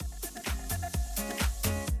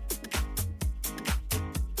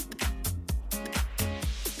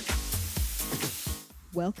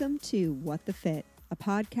Welcome to What the Fit, a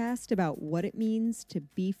podcast about what it means to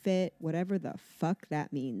be fit, whatever the fuck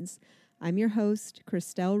that means. I'm your host,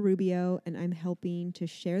 Christelle Rubio, and I'm helping to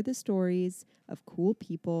share the stories of cool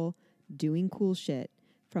people doing cool shit,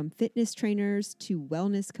 from fitness trainers to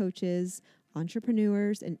wellness coaches,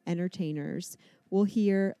 entrepreneurs, and entertainers. We'll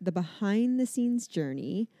hear the behind-the-scenes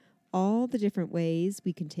journey, all the different ways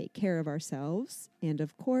we can take care of ourselves, and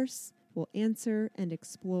of course, we'll answer and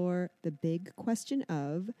explore the big question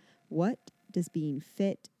of, what does being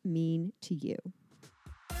fit mean to you?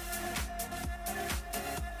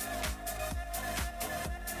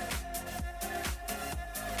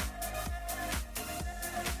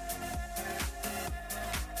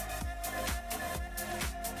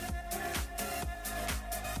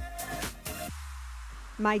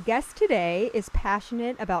 My guest today is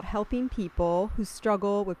passionate about helping people who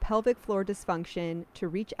struggle with pelvic floor dysfunction to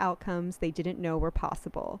reach outcomes they didn't know were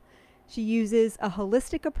possible. She uses a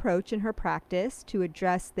holistic approach in her practice to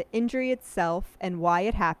address the injury itself and why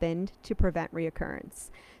it happened to prevent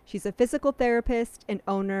reoccurrence. She's a physical therapist and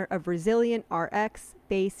owner of Resilient RX,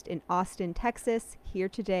 based in Austin, Texas, here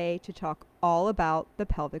today to talk all about the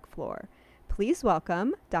pelvic floor. Please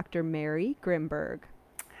welcome Dr. Mary Grimberg.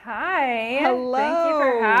 Hi. Hello. Thank you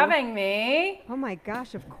for having me. Oh my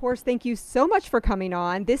gosh, of course. Thank you so much for coming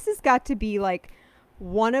on. This has got to be like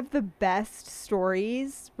one of the best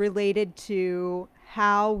stories related to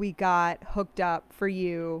how we got hooked up for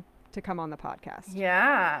you to come on the podcast.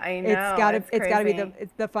 Yeah, I know. It's gotta be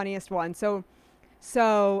the funniest one.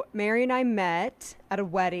 So Mary and I met at a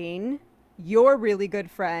wedding. Your really good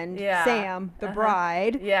friend, Sam, the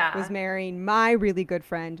bride, was marrying my really good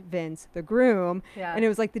friend, Vince, the groom. Yeah. And it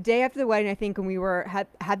was like the day after the wedding, I think, when we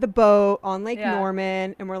had the boat on Lake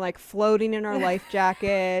Norman, and we're like floating in our life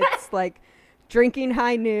jackets, like drinking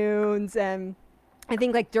high noons. And I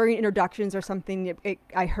think like during introductions or something,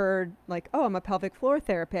 I heard like, oh, I'm a pelvic floor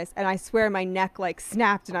therapist. And I swear my neck like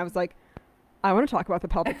snapped, and I was like, I want to talk about the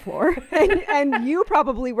pelvic floor. and you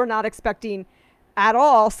probably were not expecting at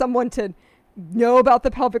all someone to know about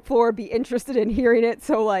the pelvic floor, be interested in hearing it.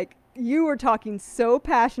 So like you were talking so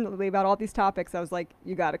passionately about all these topics, I was like,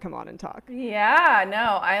 you got to come on and talk. Yeah,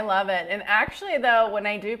 no, I love it. And actually though, when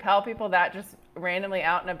I do tell people that just randomly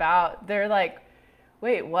out and about, they're like,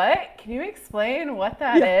 wait, what? Can you explain what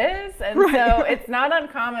that is? And so it's not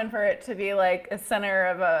uncommon for it to be like a center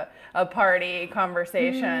of a party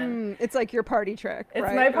conversation. It's like your party trick, It's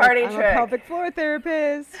right? my party I'm trick. a pelvic floor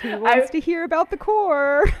therapist who wants to hear about the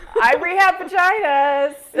core. I rehab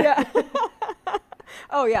vaginas. Yeah.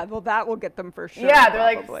 Oh yeah, well that will get them for sure. Yeah,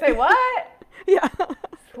 they're probably. like, say what? Yeah.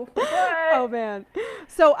 What? Oh man.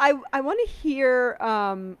 So I want to hear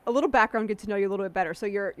a little background, get to know you a little bit better. So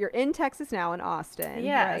you're in Texas now, in Austin.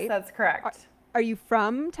 Yes, right? that's correct. Are you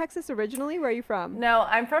from Texas originally? Where are you from? No,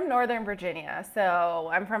 I'm from Northern Virginia. So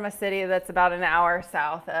I'm from a city that's about an hour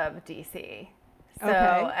south of DC.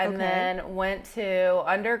 Then went to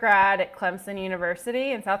undergrad at Clemson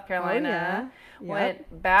University in South Carolina. Oh, yeah.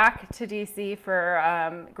 Went back to DC for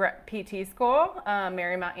PT school,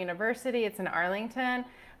 Marymount University. It's in Arlington.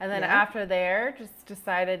 And then after there, just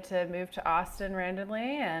decided to move to Austin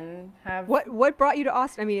randomly and have... What brought you to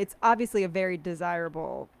Austin? I mean, it's obviously a very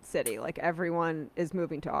desirable city. Like, everyone is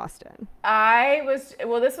moving to Austin.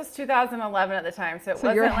 This was 2011 at the time, so it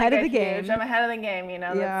wasn't you're ahead like of the game. I'm ahead of the game, you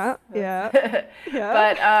know. Yeah.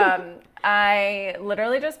 But I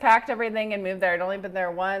literally just packed everything and moved there. I'd only been there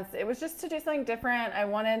once. It was just to do something different. I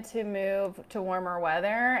wanted to move to warmer weather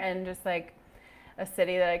and just like a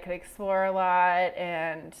city that I could explore a lot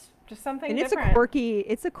and just something different.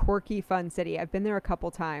 It's a quirky, fun city. I've been there a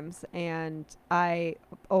couple times and I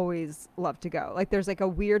always love to go. Like there's like a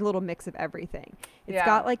weird little mix of everything. It's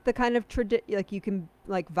got like the kind of like you can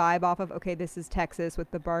like vibe off of, okay, this is Texas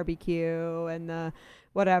with the barbecue and the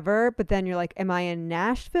whatever, but then you're like, am I in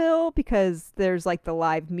Nashville? Because there's like the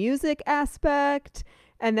live music aspect,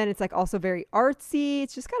 and then it's like also very artsy.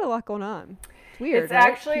 It's just got a lot going on. Weird, it's right?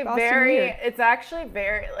 actually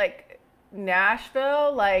very like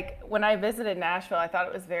Nashville. Like when I visited Nashville, I thought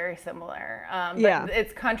it was very similar. But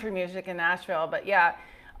it's country music in Nashville. But yeah,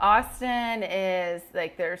 Austin is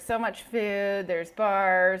like, there's so much food, there's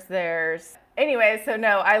bars, anyway, so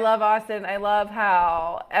no, I love Austin. I love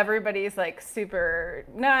how everybody's like super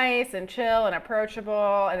nice and chill and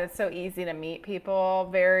approachable, and it's so easy to meet people.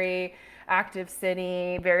 Very active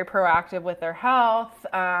city, very proactive with their health.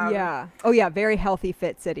 Very healthy,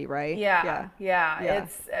 fit city, right? Yeah.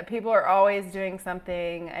 It's people are always doing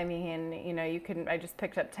something. I mean, you know, I just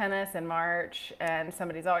picked up tennis in March, and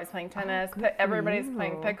somebody's always playing tennis. Everybody's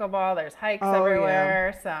playing pickleball. There's hikes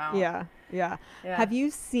everywhere. So Yeah. Have you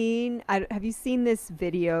seen this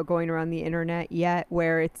video going around the internet yet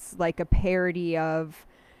where it's like a parody of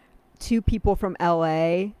two people from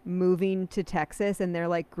LA moving to Texas, and they're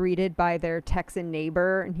like greeted by their Texan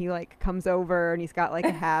neighbor, and he like comes over and he's got like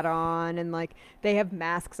a hat on, and like they have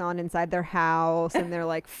masks on inside their house, and they're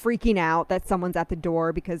like freaking out that someone's at the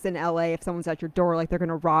door, because in LA if someone's at your door, like they're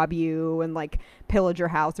gonna rob you and like pillage your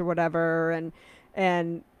house or whatever.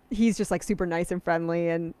 And he's just like super nice and friendly,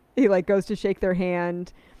 and he like goes to shake their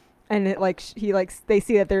hand, and it like they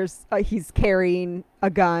see that there's he's carrying a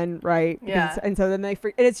gun, right? Yeah. And so then and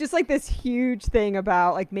it's just like this huge thing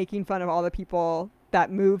about like making fun of all the people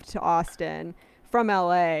that moved to Austin from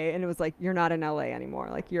LA, and it was like, you're not in LA anymore,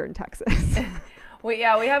 like you're in Texas. Well,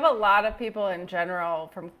 yeah, we have a lot of people in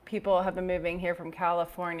general people have been moving here from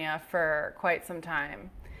California for quite some time.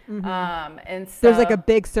 Mm-hmm. And so there's like a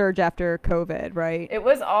big surge after COVID, right? It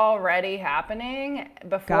was already happening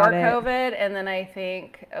before COVID, and then I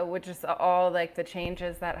think which is all like the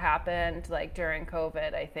changes that happened like during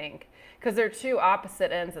COVID, I think, because they're two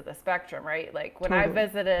opposite ends of the spectrum, right? Like when I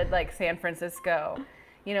visited like San Francisco,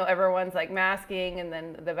 you know, everyone's like masking and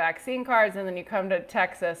then the vaccine cards, and then you come to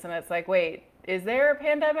Texas and it's like, wait, is there a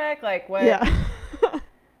pandemic? Like what? Yeah.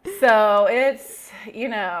 So it's, you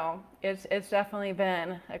know, it's definitely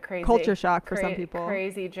been a crazy culture shock for some people.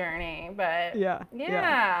 Crazy journey, but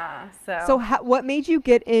yeah. So what made you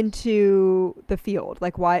get into the field?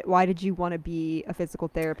 Like why did you want to be a physical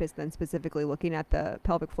therapist, then specifically looking at the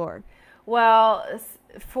pelvic floor? Well,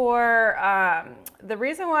 for the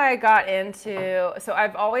reason why I got into, so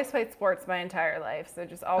I've always played sports my entire life. So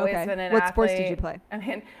just always been an athlete. What sports did you play? I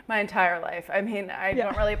mean, my entire life. I mean, I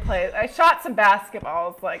don't really play. I shot some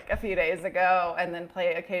basketballs like a few days ago, and then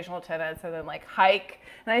play occasional tennis, and then like hike.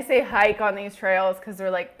 And I say hike on these trails because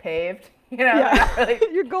they're like paved. You know, really,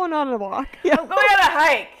 you're going on a walk. Yeah. I'm going on a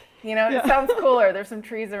hike. You know, it sounds cooler. There's some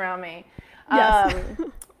trees around me. Yes.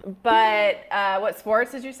 But what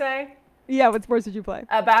sports did you say? Yeah, what sports did you play?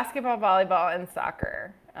 Basketball, volleyball, and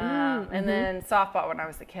soccer. And then softball when I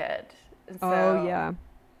was a kid. So,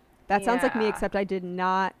 that sounds like me, except I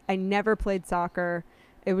never played soccer.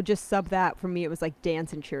 It would just sub that for me. It was like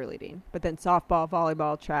dance and cheerleading. But then softball,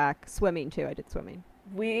 volleyball, track, swimming too. I did swimming.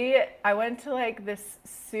 I went to like this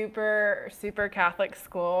super, super Catholic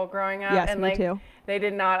school growing up. Yes, and me like too. They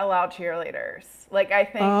did not allow cheerleaders. Like I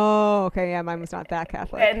think. Oh, okay. Yeah, mine was not that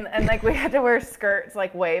Catholic. And like we had to wear skirts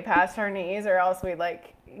like way past our knees, or else we'd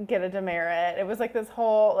like get a demerit. It was like this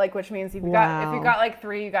whole like, which means if you got like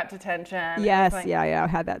 3, you got detention. Yes, like, I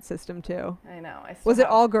had that system too. I know. Was it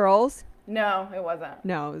all girls? No, it wasn't.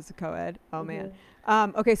 No, it was a co-ed. Oh man.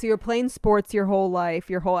 Okay, so you're playing sports your whole life,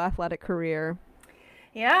 your whole athletic career.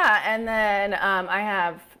 Yeah, and then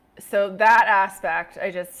so that aspect,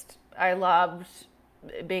 I loved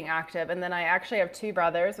being active. And then I actually have 2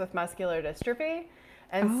 brothers with muscular dystrophy.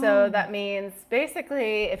 And so that means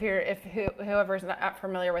basically whoever's not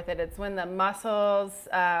familiar with it, it's when the muscles,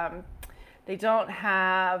 they don't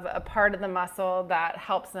have a part of the muscle that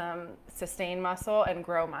helps them sustain muscle and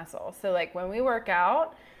grow muscle. So like when we work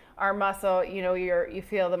out, our muscle, you know, you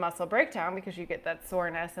feel the muscle breakdown because you get that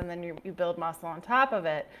soreness, and then you build muscle on top of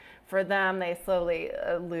it. For them, they slowly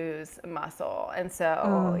lose muscle, and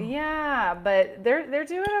so but they're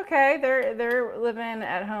doing okay. They're living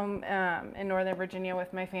at home in Northern Virginia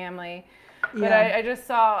with my family. But I've just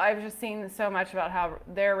seen so much about how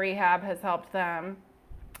their rehab has helped them.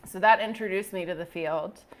 So that introduced me to the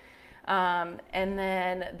field. And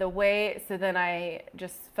then then I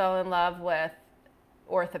just fell in love with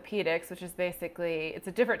orthopedics, which is basically, it's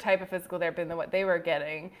a different type of physical therapy than what they were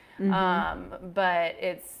getting. But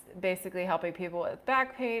it's basically helping people with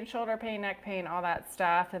back pain, shoulder pain, neck pain, all that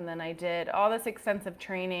stuff. And then I did all this extensive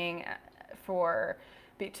training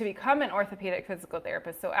to become an orthopedic physical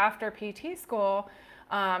therapist. So after PT school,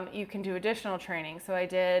 you can do additional training. So I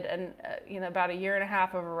did about 1.5 years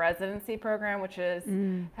of a residency program, which is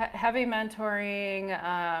heavy mentoring,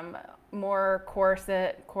 more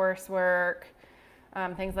coursework,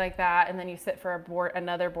 things like that. And then you sit for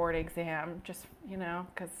another board exam, just, you know,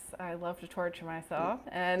 because I love to torture myself.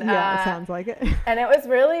 And it sounds like it. And it was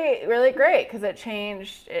really, really great because it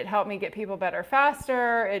helped me get people better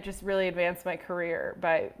faster. It just really advanced my career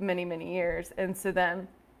by many, many years. And so then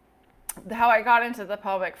how I got into the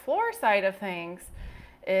pelvic floor side of things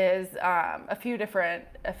is a few different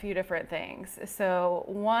things. So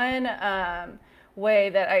one of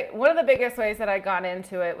the biggest ways that I got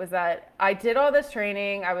into it was that I did all this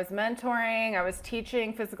training. I was mentoring, I was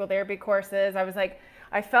teaching physical therapy courses. I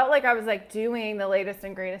felt like I was like doing the latest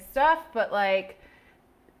and greatest stuff, but like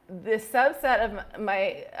the subset of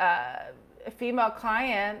my female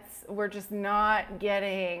clients were just not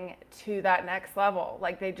getting to that next level.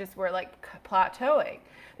 Like they just were like plateauing.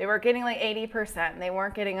 They were getting like 80%. And they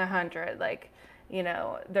weren't getting 100, like, you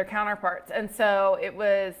know, their counterparts. And so it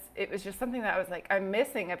was just something that I was like, I'm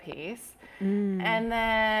missing a piece. And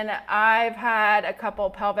then I've had a couple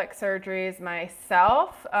pelvic surgeries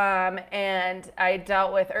myself, and I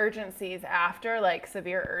dealt with urgencies after, like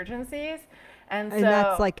severe urgencies. And so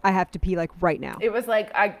that's like, I have to pee like right now. It was like,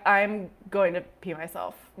 I'm going to pee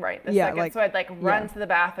myself right this second. Like, so I'd like run to the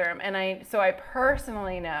bathroom. And so I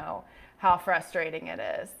personally know how frustrating it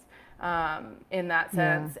is in that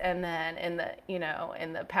sense. And then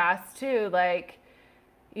in the past too, like,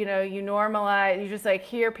 you know, you just like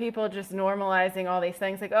hear people just normalizing all these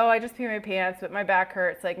things like, oh, I just pee my pants, but my back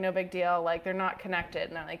hurts, like no big deal. Like they're not connected.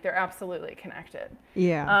 And I'm like, they're absolutely connected.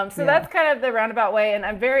 So that's kind of the roundabout way. And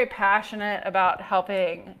I'm very passionate about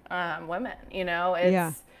helping women, you know,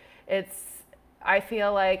 I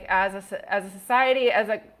feel like as a society,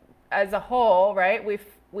 as a whole, right,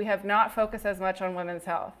 we have not focused as much on women's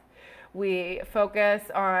health. We focus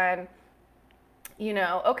on, you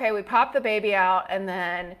know, okay, we pop the baby out, and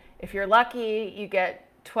then if you're lucky, you get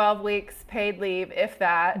 12 weeks paid leave, if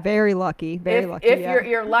that. Very lucky. If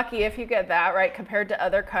you're lucky if you get that, right, compared to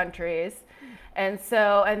other countries. And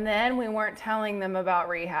then we weren't telling them about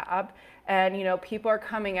rehab. And, you know, people are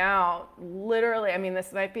coming out literally, I mean,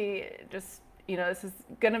 this might be just, you know, this is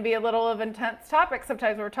going to be a little of intense topic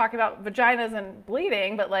sometimes when we're talking about vaginas and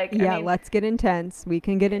bleeding, but like, I mean, let's get intense. We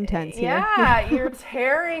can get intense here. Yeah, you're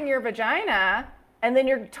tearing your vagina and then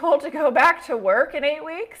you're told to go back to work in 8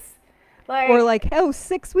 weeks. Or like, oh,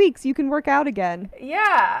 6 weeks, you can work out again.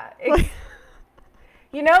 Yeah.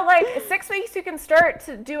 You know, like 6 weeks you can start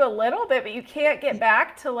to do a little bit, but you can't get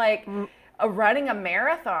back to like running a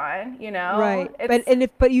marathon, you know? Right.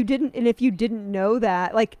 If you didn't know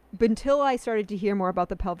that, like, until I started to hear more about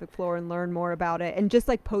the pelvic floor and learn more about it, and just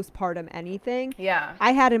like postpartum anything,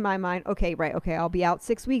 I had in my mind, okay, I'll be out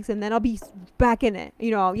 6 weeks and then I'll be back in it. You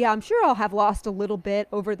know, I'm sure I'll have lost a little bit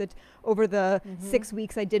over the 6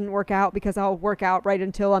 weeks I didn't work out, because I'll work out right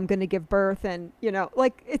until I'm going to give birth. And, you know,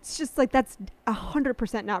 like, it's just like, that's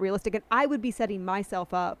 100% not realistic. And I would be setting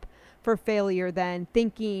myself up for failure then,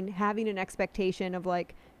 having an expectation of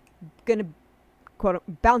like gonna quote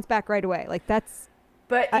bounce back right away. Like that's,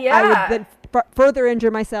 but I would then further injure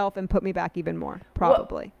myself and put me back even more,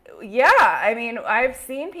 probably. Well, yeah, I mean, I've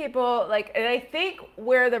seen people like, and I think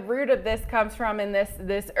where the root of this comes from, in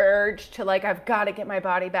this urge to like, I've got to get my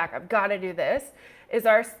body back, I've got to do this, is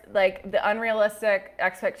our like the unrealistic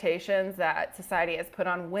expectations that society has put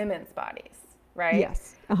on women's bodies, right?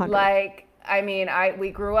 Yes, 100. Like, I mean, we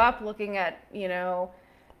grew up looking at, you know,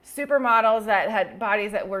 supermodels that had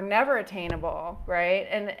bodies that were never attainable, right?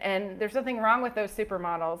 And there's nothing wrong with those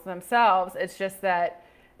supermodels themselves. It's just that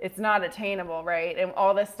it's not attainable, right? And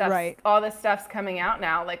all this stuff's coming out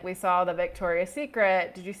now. Like we saw the Victoria's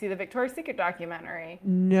Secret. Did you see the Victoria's Secret documentary?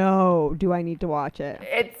 No. Do I need to watch it?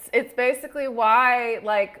 It's basically why,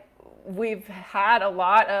 like, we've had a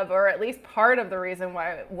lot of, or at least part of the reason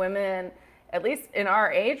why women, at least in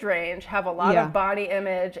our age range, have a lot of body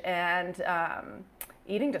image and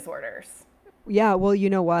eating disorders. Yeah, well, you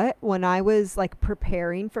know what? When I was like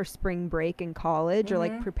preparing for spring break in college, or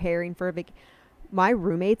like preparing for my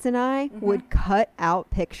roommates and I would cut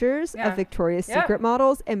out pictures of Victoria's Secret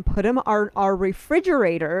models and put them on our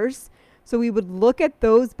refrigerators, so we would look at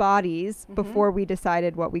those bodies before we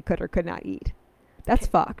decided what we could or could not eat. That's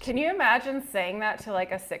fucked. Can you imagine saying that to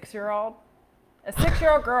like a 6-year-old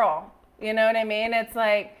girl? You know what I mean? It's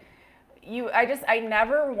like, I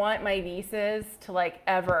never want my nieces to like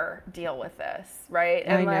ever deal with this, right?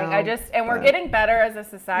 And we're getting better as a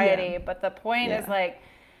society, but the point is like,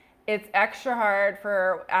 it's extra hard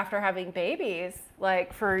after having babies,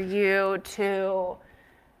 like for you to,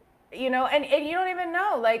 you know, and you don't even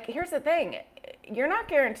know, like, here's the thing. You're not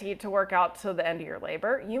guaranteed to work out till the end of your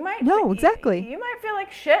labor. You might exactly. You might feel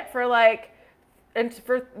like shit for like, and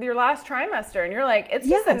for your last trimester, and you're like, it's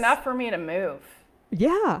just enough for me to move.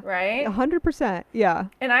 Yeah. Right? 100%. Yeah.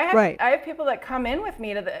 And I have people that come in with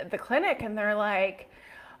me to the clinic, and they're like,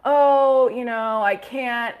 oh, you know, I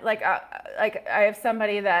can't, like I have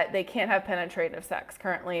somebody that they can't have penetrative sex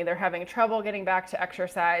currently. They're having trouble getting back to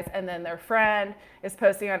exercise. And then their friend is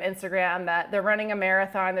posting on Instagram that they're running a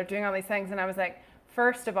marathon. They're doing all these things. And I was like,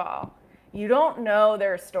 first of all, you don't know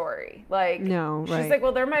their story. Like, no, she's like,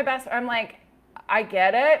 well, they're my best. I'm like, I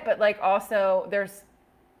get it, but like also there's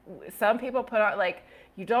some people put on, like,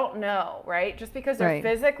 you don't know, right? Just because they're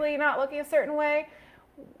physically not looking a certain way,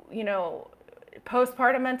 you know,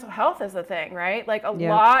 postpartum mental health is a thing, right? Like a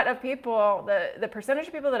lot of people, the percentage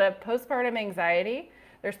of people that have postpartum anxiety,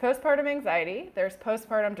 there's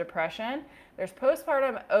postpartum depression, there's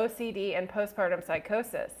postpartum OCD, and postpartum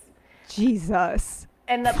psychosis. Jesus.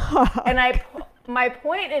 And my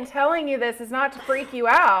point in telling you this is not to freak you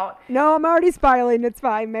out. No, I'm already smiling. It's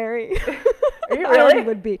fine, Mary. Are you really? I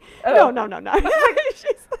would be. Oh. No.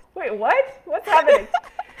 Wait, what? What's happening?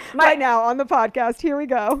 Right now on the podcast, here we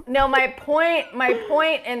go. No, my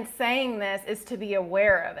point in saying this is to be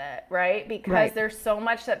aware of it, right? Because there's so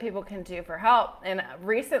much that people can do for help. And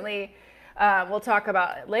recently, we'll talk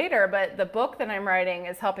about it later, but the book that I'm writing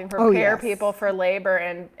is helping prepare people for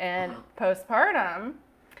labor and postpartum.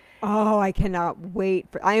 Oh, I cannot wait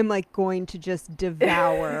I am like going to just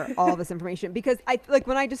devour all this information, because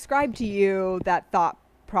when I described to you that thought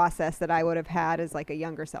process that I would have had as like a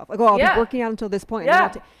younger self, like, I'll be working out until this point.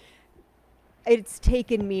 And it's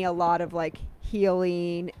taken me a lot of like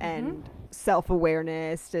healing and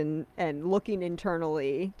self-awareness and looking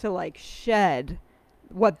internally to like shed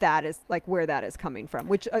what that is, like where that is coming from,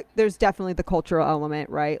 which there's definitely the cultural element,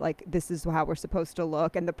 right? Like this is how we're supposed to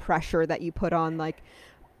look, and the pressure that you put on like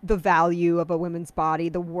the value of a woman's body,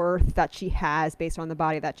 the worth that she has based on the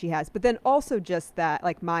body that she has. But then also just that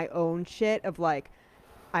like my own shit of like,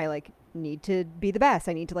 I like need to be the best.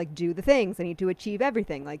 I need to like do the things. I need to achieve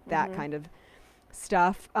everything, like that kind of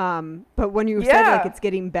stuff. But when you said like it's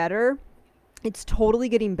getting better, it's totally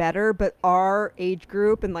getting better. But our age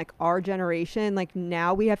group and like our generation, like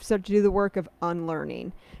now we have to start to do the work of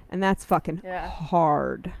unlearning. And that's fucking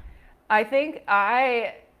hard. I think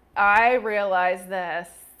I realized this,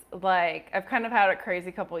 like I've kind of had a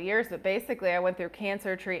crazy couple of years, but basically I went through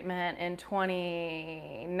cancer treatment in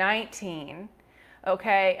 2019.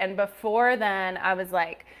 Okay. And before then I was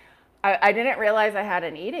like, I didn't realize I had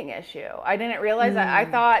an eating issue. I didn't realize that. I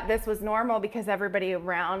thought this was normal because everybody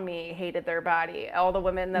around me hated their body. All the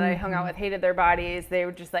women that I hung out with hated their bodies. They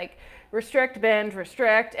would just like restrict, binge,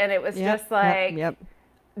 restrict. And it was just like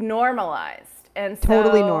normalized. And so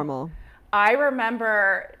totally normal. I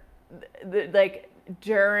remember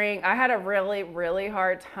I had a really, really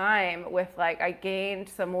hard time with like, I gained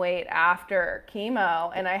some weight after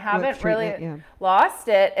chemo and I haven't really lost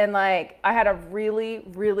it. And like, I had a really,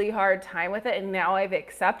 really hard time with it. And now I've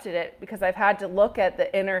accepted it because I've had to look at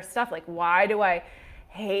the inner stuff. Like, why do I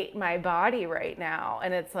hate my body right now?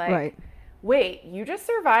 And it's like, wait, you just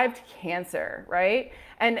survived cancer, right?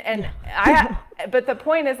 But the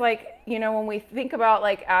point is like, you know, when we think about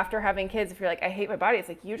like after having kids, if you're like, I hate my body, it's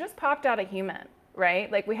like, you just popped out a human,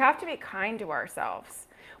 right? Like we have to be kind to ourselves.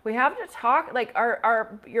 We have to talk, like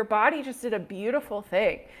your body just did a beautiful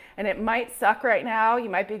thing, and it might suck right now. You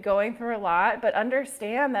might be going through a lot, but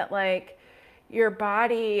understand that like your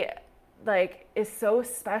body like is so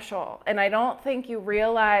special. And I don't think you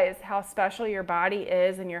realize how special your body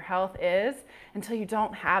is and your health is until you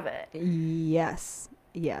don't have it. Yes,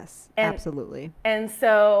 absolutely. And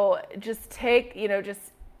so just take,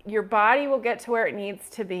 just your body will get to where it needs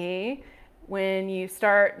to be when you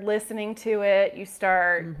start listening to it. You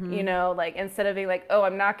start, like instead of being like, oh,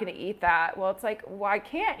 I'm not going to eat that. Well, it's like, why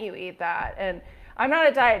can't you eat that? And I'm not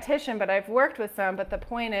a dietitian, but I've worked with some. But the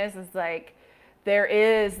point is like, there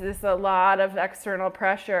is a lot of external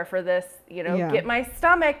pressure for this, get my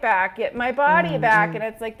stomach back, get my body back. And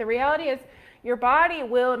it's like, the reality is your body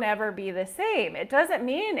will never be the same. It doesn't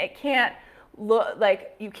mean it can't look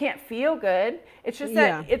like you can't feel good. It's just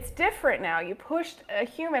that it's different now. You pushed a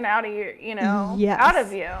human out of your, out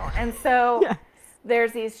of you. And so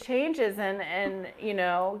there's these changes and,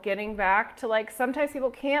 getting back to like, sometimes people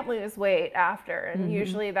can't lose weight after. And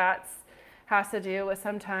usually has to do with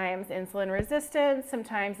sometimes insulin resistance,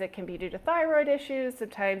 sometimes it can be due to thyroid issues,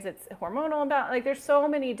 sometimes it's hormonal imbalance. Like there's so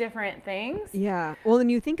many different things. Yeah. Well,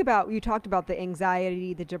 and you talked about the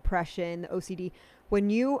anxiety, the depression, the OCD. When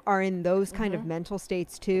you are in those kind of mental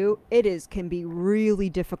states too, can be really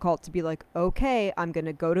difficult to be like, okay, I'm going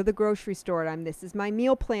to go to the grocery store and this is my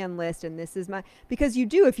meal plan list and this is because you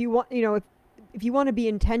do, if you want, if you want to be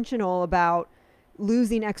intentional about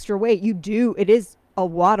losing extra weight, it is a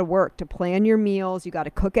lot of work to plan your meals. You got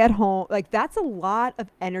to cook at home. Like that's a lot of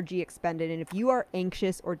energy expended. And if you are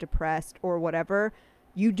anxious or depressed or whatever,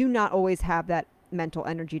 you do not always have that mental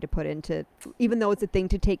energy to put into, even though it's a thing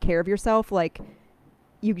to take care of yourself. Like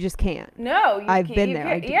you just can't. No, I've been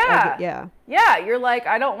there. Yeah. You're like,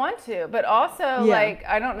 I don't want to, but also like,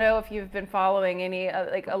 I don't know if you've been following any,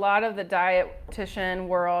 like a lot of the dietitian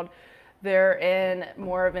world, they're in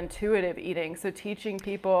more of intuitive eating. So teaching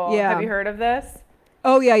people, have you heard of this?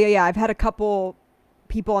 Oh, yeah. I've had a couple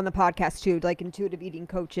people on the podcast too, like intuitive eating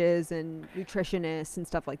coaches and nutritionists and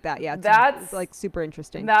stuff like that. Yeah, it's like super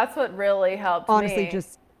interesting. That's what really helped honestly, me.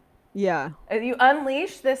 just you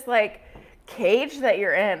unleash this like cage that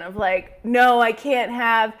you're in of like, no, I can't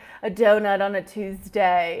have a donut on a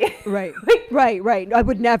Tuesday. Right. Right. I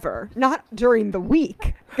would never. Not during the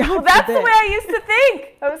week. Well, that's the way I used to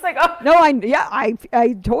think. I was like, oh. No,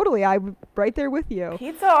 I totally, I'm right there with you.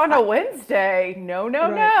 Pizza on a Wednesday.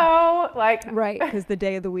 No. Like. Right, because the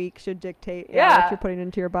day of the week should dictate what you're putting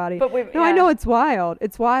into your body. But I know it's wild.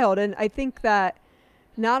 It's wild. And I think that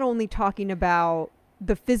not only talking about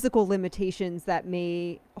the physical limitations that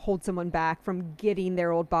may hold someone back from getting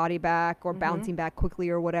their old body back or bouncing back quickly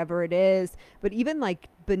or whatever it is. But even like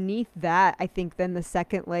beneath that, I think then the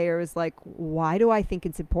second layer is like, why do I think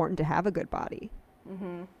it's important to have a good body?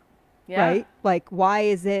 Yeah. Right? Like, why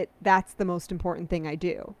is it that's the most important thing I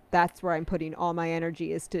do? That's where I'm putting all my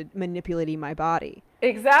energy, is to manipulating my body.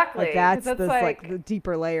 Exactly. Like that's like the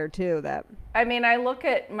deeper layer too. That I mean, I look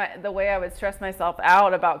at the way I would stress myself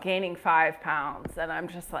out about gaining 5 pounds, and I'm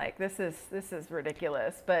just like, this is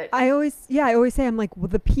ridiculous. But I always say, I'm like, well,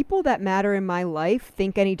 the people that matter in my life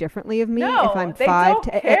think any differently of me no, if I'm they 5 don't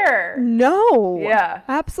to care. No. Yeah.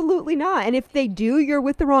 Absolutely not. And if they do, you're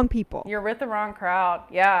with the wrong people. You're with the wrong crowd.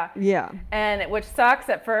 Yeah. Yeah. And which sucks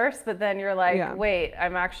at first, but then you're like, wait,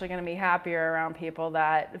 I'm actually going to be happier around people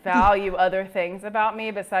that value other things about me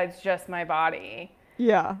besides just my body.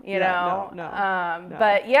 Yeah. You know? No.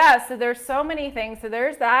 But yeah, so there's so many things. So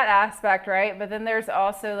there's that aspect, right? But then there's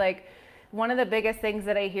also like, one of the biggest things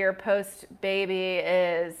that I hear post-baby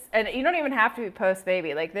is, and you don't even have to be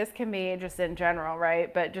post-baby, like this can be just in general,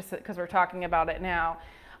 right? But just because we're talking about it now,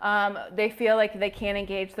 they feel like they can't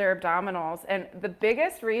engage their abdominals. And the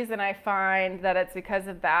biggest reason I find that it's because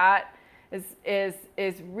of that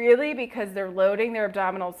is really because they're loading their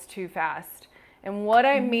abdominals too fast. And what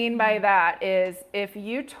I mean by that is if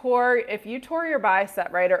you tore your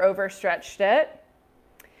bicep, right, or overstretched it,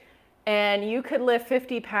 and you could lift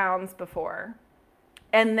 50 pounds before,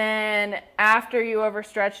 and then after you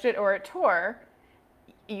overstretched it or it tore,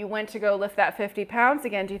 you went to go lift that 50 pounds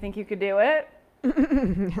again, do you think you could do it?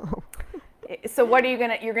 No. So what are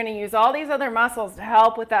you're gonna use all these other muscles to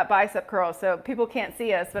help with that bicep curl. So people can't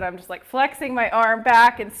see us, but I'm just like flexing my arm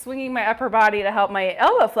back and swinging my upper body to help my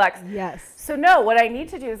elbow flex. Yes. So no, what I need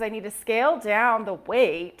to do is I need to scale down the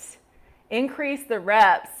weight, increase the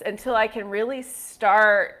reps until I can really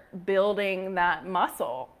start building that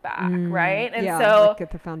muscle back, right? And so like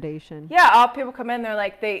get the foundation. Yeah, all people come in, they're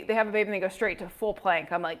like, they have a baby and they go straight to full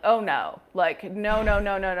plank. I'm like, oh no, like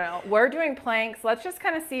no. We're doing planks. Let's just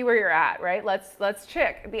kind of see where you're at, right? Let's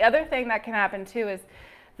check. The other thing that can happen too is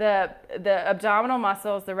the abdominal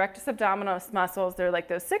muscles, the rectus abdominis muscles, they're like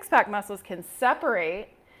those six-pack muscles can separate.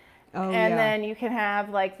 Then you can have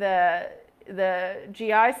like the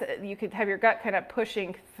GI, you could have your gut kind of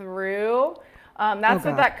pushing through. That's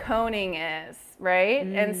what that coning is, right?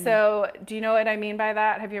 And so, do you know what I mean by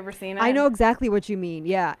that? Have you ever seen it? I know exactly what you mean,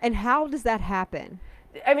 yeah. And how does that happen?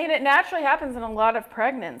 I mean, it naturally happens in a lot of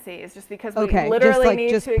pregnancies just because we literally need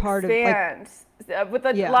to expand. With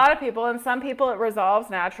a lot of people, and some people it resolves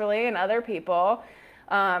naturally, and other people,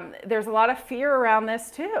 there's a lot of fear around this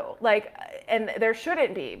too. Like, and there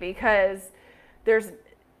shouldn't be, because there's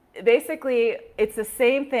basically, it's the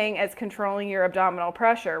same thing as controlling your abdominal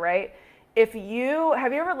pressure, right? Have you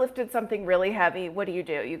ever lifted something really heavy? What do?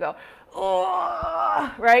 You go,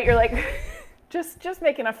 oh, right? You're like, just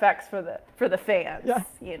making effects for the fans,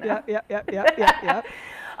 you know? Yeah.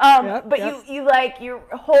 But you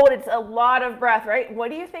hold, it's a lot of breath, right?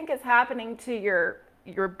 What do you think is happening to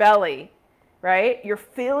your belly, right? You're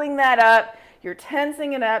filling that up, you're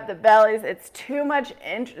tensing it up, the bellies, it's too much,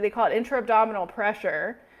 they call it intra-abdominal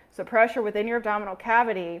pressure, so pressure within your abdominal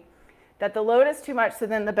cavity, that the load is too much, so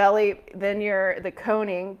then the belly, the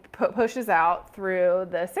coning pushes out through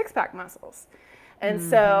the six-pack muscles. And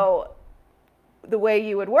so the way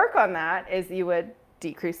you would work on that is you would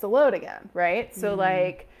decrease the load again, right? So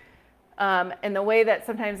like, and the way that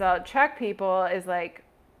sometimes I'll check people is like,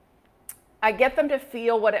 I get them to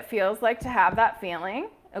feel what it feels like to have that feeling,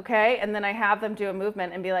 okay? And then I have them do a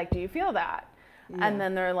movement and be like, do you feel that? Yeah. And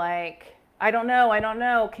then they're like, I don't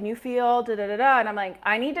know. Can you feel da-da-da-da? And I'm like,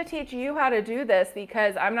 I need to teach you how to do this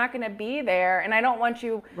because I'm not going to be there. And I don't want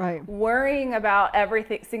you worrying about every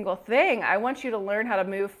single thing. I want you to learn how to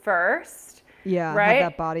move first. Yeah, right?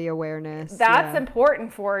 Have that body awareness. That's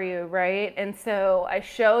important for you, right? And so I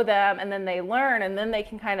show them, and then they learn, and then they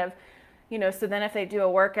can kind of, so then if they do a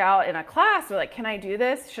workout in a class, they're like, can I do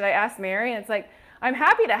this? Should I ask Mary? And it's like, I'm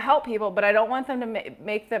happy to help people, but I don't want them to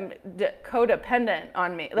make them codependent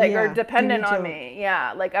on me, like, or dependent on me.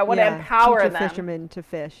 Yeah. Like, I want to empower them. Fishermen to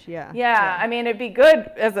fish. Yeah. Yeah. I mean, it'd be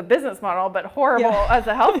good as a business model, but horrible as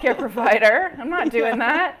a healthcare provider. I'm not doing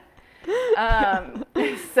that.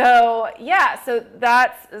 So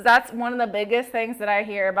that's one of the biggest things that I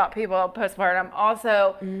hear about people postpartum.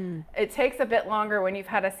 Also, it takes a bit longer when you've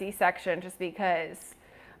had a C-section, just because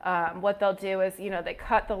what they'll do is, they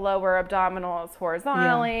cut the lower abdominals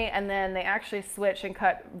horizontally, and then they actually switch and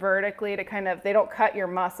cut vertically to they don't cut your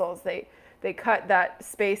muscles. They cut that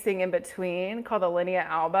spacing in between, called the linea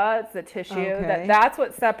alba. It's the tissue that's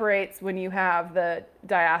what separates when you have the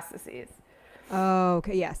diastases. Oh,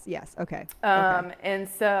 okay. Yes. Okay. And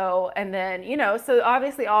then, so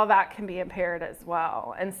obviously all that can be impaired as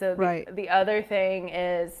well. And so the other thing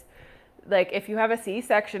is, like, if you have a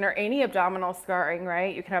C-section or any abdominal scarring,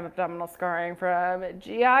 right? You can have abdominal scarring from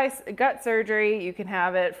GI gut surgery. You can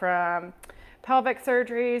have it from pelvic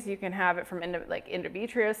surgeries. You can have it from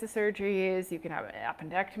endometriosis surgeries. You can have an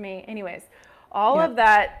appendectomy. Anyways, all of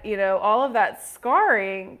that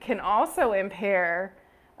scarring can also impair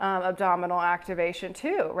abdominal activation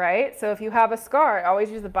too, right? So if you have a scar, I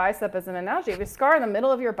always use the bicep as an analogy. If you have a scar in the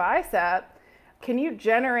middle of your bicep, can you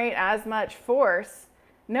generate as much force?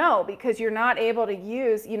 No, because you're not able to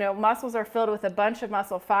use, muscles are filled with a bunch of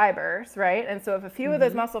muscle fibers, right? And so if a few of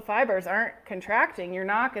those muscle fibers aren't contracting, you're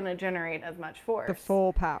not going to generate as much force. The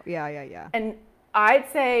full power. Yeah. And I'd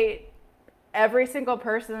say every single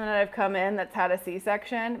person that I've come in that's had a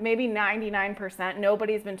C-section, maybe 99%,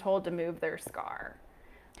 nobody's been told to move their scar.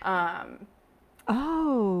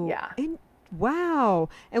 Wow.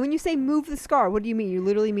 And when you say move the scar, what do you mean? You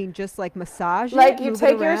literally mean just like massage it? Like, you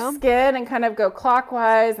take your skin and kind of go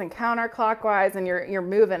clockwise and counterclockwise, and you're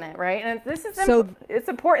moving it, right? And it's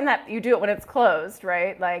important that you do it when it's closed,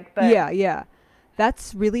 right? Yeah.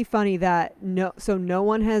 That's really funny that no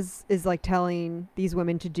one is like telling these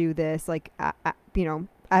women to do this, like,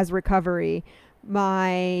 as recovery.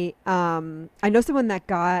 I know someone that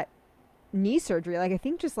got knee surgery, like, I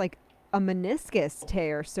think just like a meniscus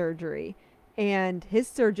tear surgery, and his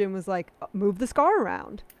surgeon was like, move the scar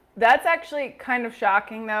around. That's actually kind of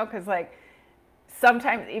shocking though, because like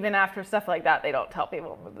sometimes even after stuff like that, they don't tell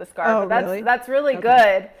people to move the scar. But that's really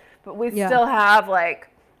good. But we still have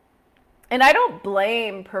and I don't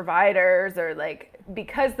blame providers or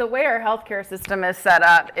because the way our healthcare system is set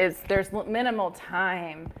up is there's minimal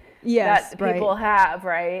time that people have,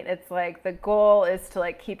 right? It's like the goal is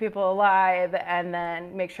to keep people alive and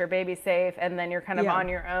then make sure baby's safe, and then you're kind of on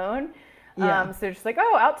your own. So just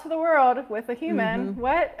out to the world with a human.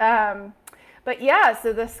 What? But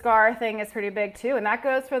so the scar thing is pretty big too, and that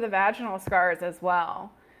goes for the vaginal scars as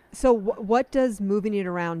well. So what does moving it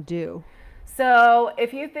around do? So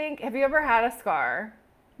if you have you ever had a scar?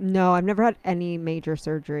 No, I've never had any major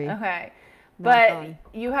surgery. Okay. But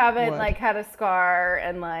you haven't had a scar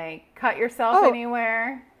and cut yourself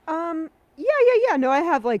anywhere? Yeah. No, I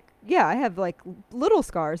have I have little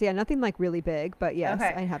scars. Yeah, nothing really big, but yes,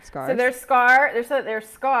 I have scars. So there's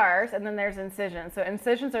scars, and then there's incisions. So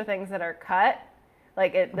incisions are things that are cut,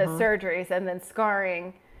 the surgeries, and then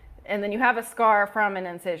scarring, and then you have a scar from an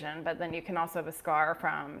incision, but then you can also have a scar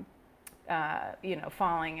from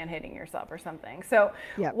falling and hitting yourself or something. So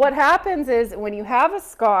what happens is when you have a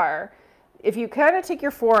scar, if you kind of take your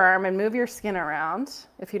forearm and move your skin around,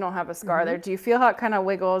 if you don't have a scar there, do you feel how it kind of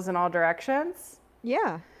wiggles in all directions?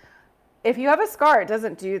 Yeah. If you have a scar, it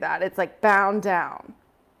doesn't do that. It's bound down.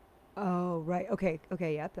 Oh, right. Okay. Yep.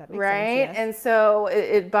 That makes sense. Right. Yes. And so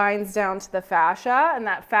it binds down to the fascia, and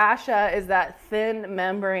that fascia is that thin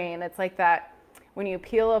membrane. It's like that. When you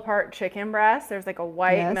peel apart chicken breasts, there's a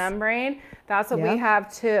white membrane. That's what we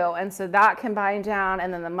have too. And so that can bind down,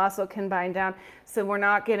 and then the muscle can bind down. So we're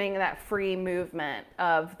not getting that free movement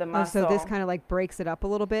of the muscle. Oh, so this kind of breaks it up a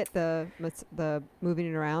little bit, the moving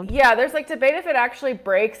it around? Yeah, there's debate if it actually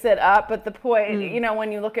breaks it up. But the point,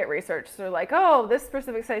 when you look at research, they're this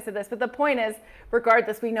specific study said this. But the point is,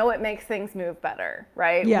 regardless, we know it makes things move better,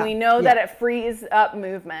 right? Yeah. We know that it frees up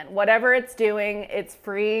movement. Whatever it's doing, it's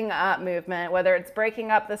freeing up movement, whether it's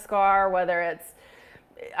breaking up the scar, whether it's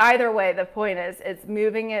either way, the point is it's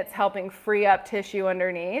moving, it's helping free up tissue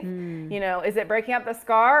underneath. Is it breaking up the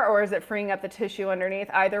scar or is it freeing up the tissue underneath?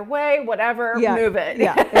 Either way, whatever, move it.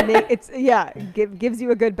 Gives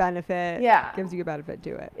you a good benefit. Yeah. Gives you a benefit,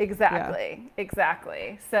 do it.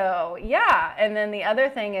 Exactly. So, and then the other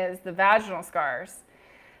thing is the vaginal scars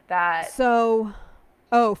from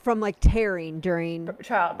tearing during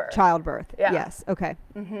childbirth. Yeah. Yes. Okay.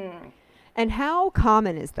 And how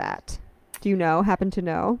common is that? Do you happen to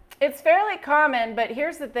know? It's fairly common, but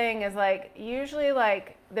here's the thing is like, usually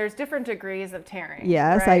like there's different degrees of tearing.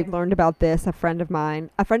 Yes, right? I learned about this. A friend of mine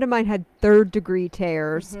had 3rd-degree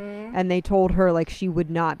tears, and they told her like she would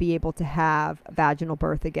not be able to have vaginal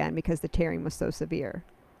birth again because the tearing was so severe.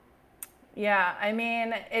 Yeah, I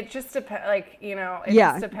mean, it just depends. Like, it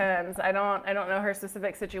just depends. I don't know her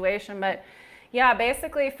specific situation, but yeah,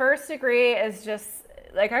 basically, 1st degree is just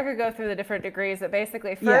like, I could go through the different degrees, but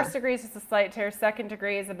basically, 1st degree is just a slight tear. 2nd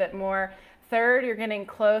degree is a bit more. 3rd, you're getting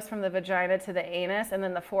close from the vagina to the anus, and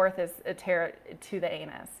then the 4th is a tear to the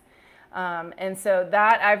anus. And so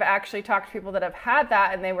that I've actually talked to people that have had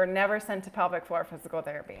that, and they were never sent to pelvic floor physical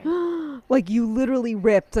therapy. Like, you literally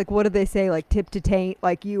ripped, like, what do they say? Like, tip to taint,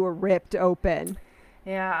 like you were ripped open.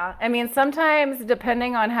 Yeah. I mean, sometimes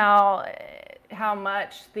depending on how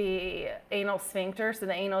much the anal sphincter, so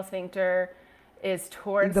the anal sphincter is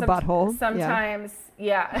towards the butthole. Sometimes,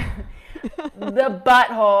 the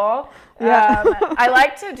butthole. Yeah. I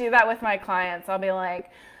like to do that with my clients. I'll be like,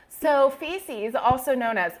 so feces, also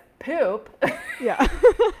known as poop. Yeah.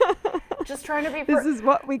 Just trying to be. This is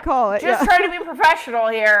what we call it. Just trying to be professional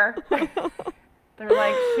here. They're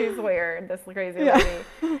like, she's weird, this crazy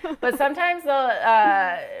lady. But sometimes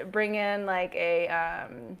they'll bring in like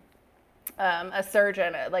a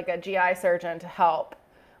surgeon, like a GI surgeon, to help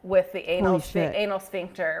with the anal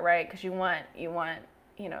sphincter, right? Because you want you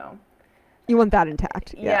want that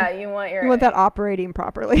intact. Yeah, you want that operating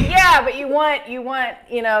properly. Yeah, but you want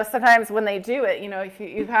sometimes when they do it, if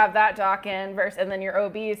you have that doc in and then your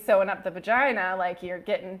OB is sewing up the vagina, like you're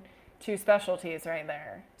getting 2 specialties right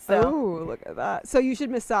there. So look at that. So you should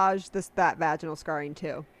massage that vaginal scarring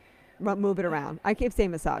too. Move it around. I keep saying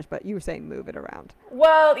massage, but you were saying move it around.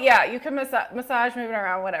 Well, yeah, you can massage, move it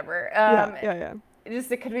around, whatever. Yeah.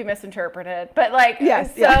 It could be misinterpreted, but like,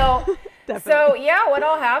 yes, so yeah, what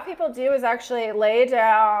I'll have people do is actually lay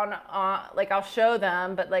down on, like, I'll show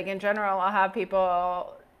them, but like in general, I'll have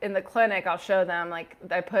people in the clinic, I'll show them, like,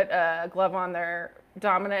 I put a glove on their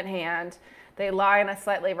dominant hand. They lie in a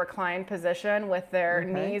slightly reclined position with their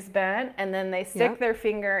knees bent, and then they stick their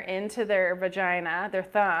finger into their vagina, their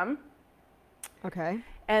thumb. Okay.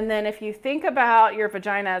 And then if you think about your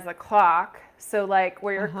vagina as a clock, so like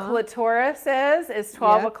where your clitoris is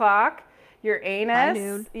 12 o'clock, your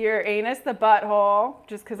anus, the butthole,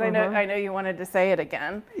 just because I know you wanted to say it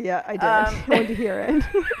again. Yeah, I did. I wanted to hear it.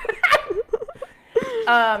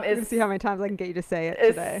 Let's see how many times I can get you to say it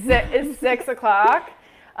today. It's 6 o'clock.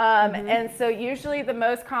 And so usually the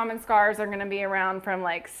most common scars are going to be around from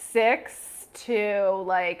like 6 to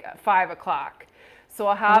like 5 o'clock. So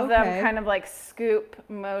I'll have them kind of like scoop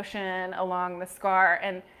motion along the scar.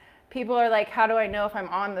 And people are like, how do I know if I'm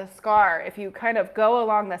on the scar? If you kind of go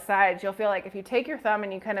along the sides, you'll feel like if you take your thumb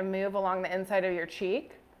and you kind of move along the inside of your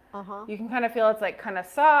cheek, you can kind of feel it's like kind of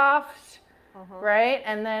soft, right?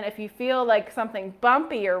 And then if you feel like something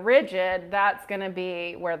bumpy or rigid, that's going to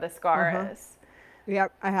be where the scar is. Yeah,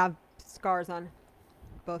 I have scars on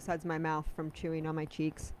both sides of my mouth from chewing on my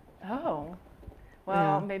cheeks. Oh.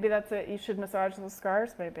 Well, maybe that's it. You should massage those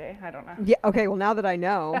scars, maybe. I don't know. Yeah. Okay. Well, now that I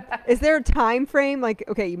know, is there a time frame? Like,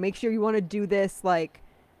 okay, you make sure you want to do this like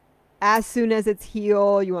as soon as it's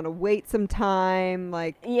healed. You want to wait some time.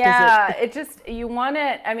 Like, you want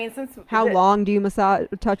it. I mean, how long do you massage,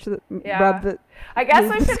 rub the? I guess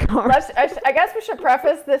we should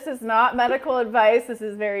preface, this is not medical advice. This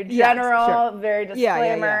is very general, very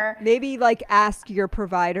disclaimer. Yeah. Maybe like ask your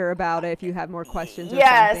provider about it if you have more questions.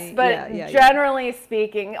 Yes, but generally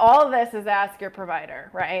speaking, all of this is ask your provider,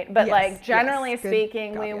 right? But generally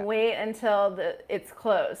speaking, we wait until it's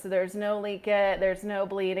closed. So there's no leakage, there's no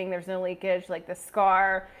bleeding, there's no leakage. Like the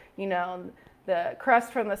scar, the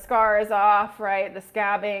crust from the scar is off, right? The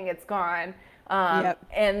scabbing, it's gone.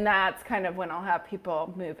 And that's kind of when I'll have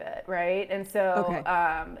people move it, right? And so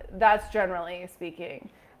that's generally speaking.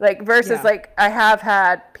 Like versus like I have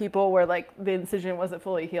had people where like the incision wasn't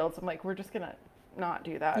fully healed. So I'm like, we're just going to not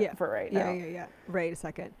do that for right now. Yeah. Wait a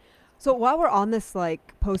second. So while we're on this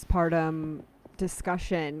like postpartum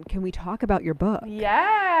discussion, can we talk about your book?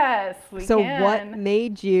 Yes, we can. So what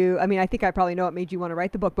made you, I mean, I think I probably know what made you want to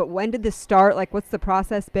write the book, but when did this start? Like, what's the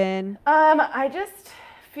process been? I just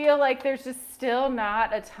feel like there's just still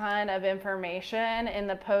not a ton of information in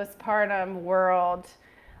the postpartum world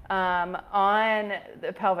on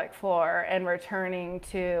the pelvic floor and returning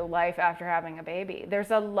to life after having a baby.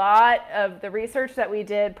 There's a lot of the research that we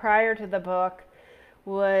did prior to the book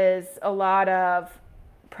was a lot of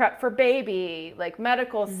prep for baby, like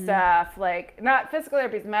medical stuff, like not physical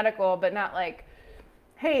therapy is medical, but not like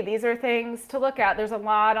hey, these are things to look at. There's a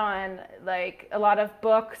lot of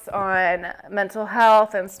books on mental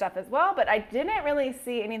health and stuff as well, but I didn't really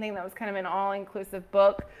see anything that was kind of an all-inclusive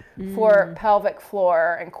book for pelvic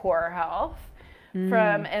floor and core health.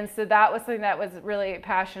 And so that was something that was really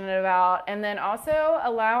passionate about. And then also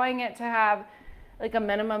allowing it to have like a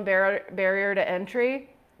minimum barrier to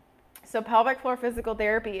entry. So pelvic floor physical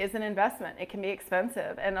therapy is an investment. It can be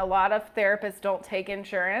expensive. And a lot of therapists don't take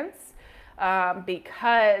insurance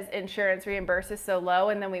because insurance reimburses so low,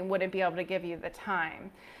 and then we wouldn't be able to give you the time.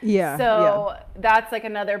 Yeah. So that's like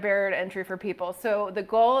another barrier to entry for people. So the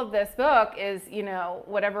goal of this book is,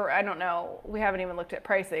 whatever, I don't know, we haven't even looked at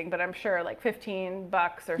pricing, but I'm sure like $15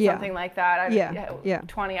 or something like that.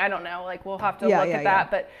 20, I don't know, like we'll have to look at that.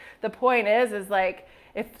 But the point is like,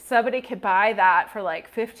 if somebody could buy that for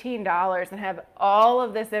like $15 and have all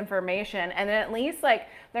of this information, and then at least like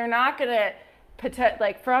they're not going to,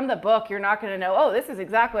 like from the book, you're not going to know, oh, this is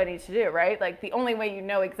exactly what I need to do, right? Like the only way you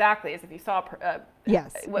know exactly is if you saw.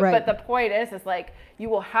 Yes. Right. But the point is like you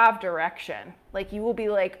will have direction. Like you will be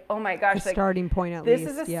like, oh my gosh, like starting point at least.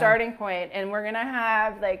 This is a starting point, and we're going to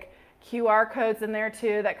have like QR codes in there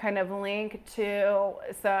too that kind of link to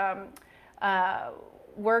some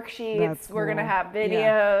worksheets. Cool. We're going to have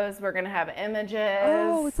videos. We're going to have images.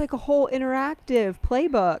 Oh, it's like a whole interactive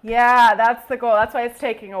playbook. Yeah, that's the goal. That's why it's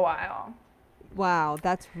taking a while. Wow,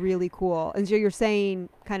 that's really cool. And so you're saying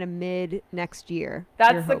kind of mid next year.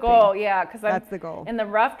 That's the goal, yeah. Because that's the goal. In the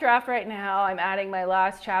rough draft right now, I'm adding my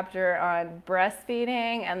last chapter on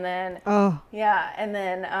breastfeeding, and then so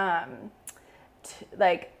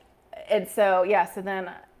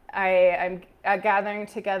then I'm gathering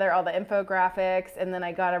together all the infographics, and then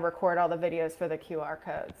I got to record all the videos for the QR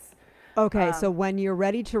codes. Okay, so when you're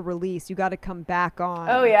ready to release, you got to come back on.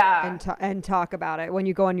 Oh yeah, and talk about it when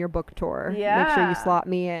you go on your book tour. Yeah, make sure you slot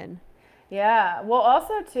me in. Yeah, well,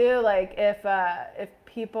 also too, like if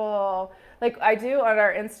people like I do on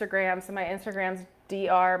our Instagram. So my Instagram's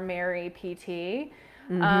drmarypt.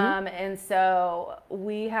 And so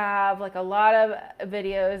we have like a lot of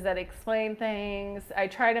videos that explain things. I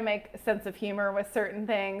try to make sense of humor with certain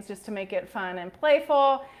things just to make it fun and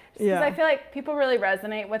playful. Because I feel like people really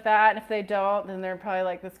resonate with that. And if they don't, then they're probably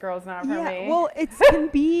like, this girl's not for me. Well, it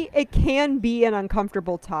can be an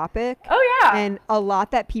uncomfortable topic. Oh yeah. And a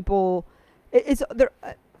lot that people,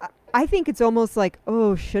 I think it's almost like,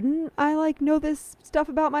 oh, shouldn't I like know this stuff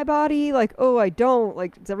about my body? Like, oh, I don't.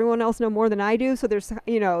 Like, does everyone else know more than I do? So there's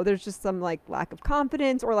just some like lack of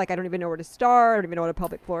confidence, or like I don't even know where to start. I don't even know what a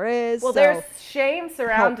pelvic floor is. Well, there's shame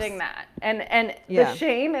surrounding that, and the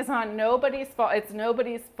shame is on nobody's fault. It's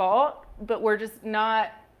nobody's fault, but we're just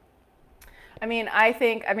not.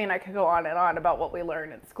 I could go on and on about what we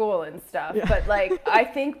learn in school and stuff, but like I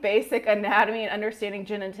think basic anatomy and understanding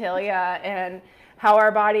genitalia and how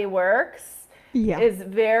our body works is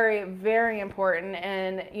very, very important,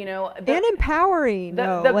 and and empowering.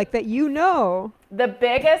 Like that. The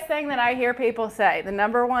biggest thing that I hear people say, the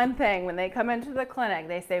number one thing when they come into the clinic,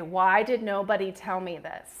 they say, "Why did nobody tell me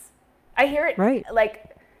this?" I hear it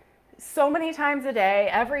like so many times a day,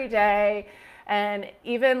 every day, and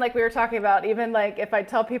even like we were talking about, even like if I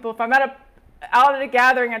tell people, if I'm out at a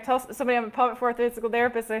gathering, I tell somebody I'm a pelvic floor physical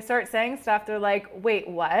therapist, and I start saying stuff, they're like, "Wait,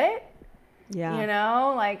 what?" Yeah.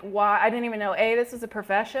 Like why I didn't even know A, this was a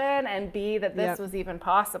profession, and B, that this was even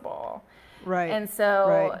possible. Right. And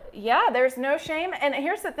so, there's no shame. And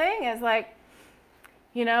here's the thing is like,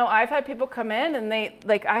 I've had people come in and I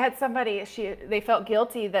had somebody, they felt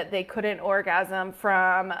guilty that they couldn't orgasm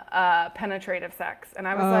from penetrative sex. And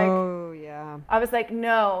I was I was like,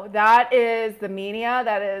 no, that is the media.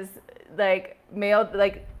 That is like male,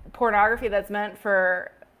 like pornography that's meant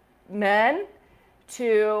for men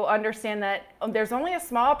to understand that there's only a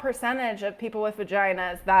small percentage of people with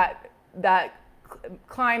vaginas that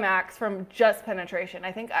climax from just penetration.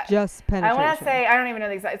 I think just penetration. I want to say, I don't even know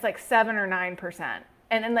the exact, it's like 7 or 9%.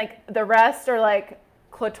 And then like the rest are like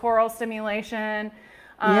clitoral stimulation.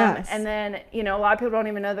 And then, a lot of people don't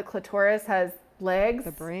even know the clitoris has legs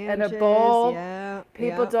and a bulb.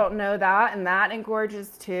 People don't know that, and that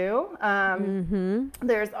engorges too.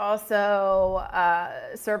 There's also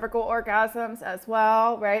cervical orgasms as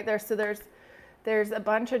well, right? There's a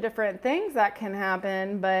bunch of different things that can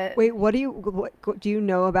happen, but wait, what do you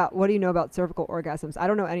know about cervical orgasms? I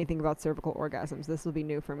don't know anything about cervical orgasms. This will be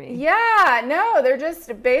new for me. Yeah, no, they're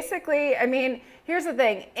just basically, here's the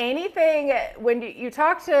thing. Anything, when you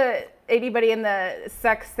talk to anybody in the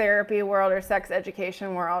sex therapy world or sex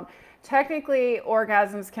education world, technically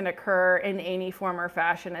orgasms can occur in any form or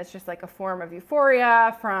fashion. It's just like a form of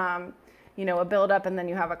euphoria from a buildup and then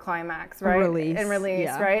you have a climax, right? Release. And release,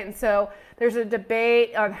 right? And so there's a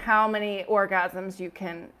debate on how many orgasms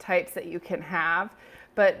types that you can have.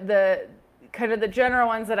 But the kind of the general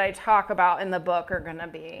ones that I talk about in the book are going to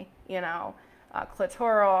be,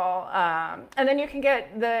 clitoral. And then you can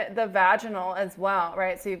get the vaginal as well,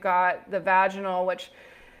 right? So you've got the vaginal, which,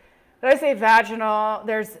 when I say vaginal,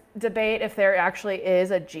 there's debate if there actually is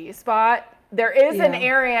a G-spot. There is an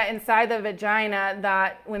area inside the vagina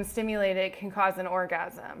that, when stimulated, can cause an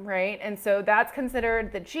orgasm, right? And so that's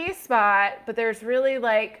considered the G-spot, but there's really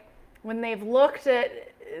when they've looked at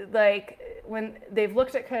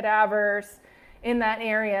cadavers in that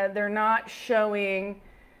area, they're not showing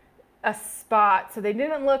a spot. So they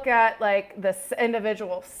didn't look at the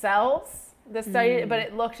individual cells, the study, but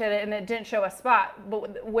it looked at it and it didn't show a spot.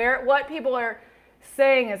 But what people are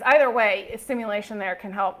saying is either way, stimulation there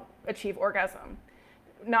can help achieve orgasm.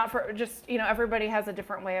 Not for just, everybody has a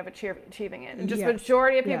different way of achieving it. And just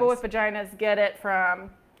majority of people with vaginas get it from,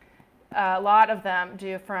 a lot of them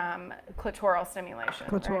do from clitoral stimulation.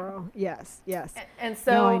 Clitoral, right? Yes. And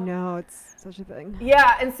so. No, I know, it's such a thing.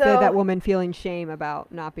 Yeah, and so. That woman feeling shame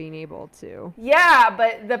about not being able to. Yeah,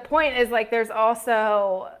 but the point is there's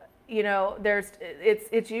also,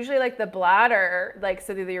 it's usually the bladder,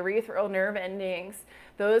 so the urethral nerve endings,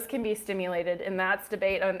 those can be stimulated, and that's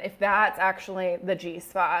debate on if that's actually the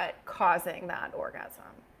G-spot causing that orgasm.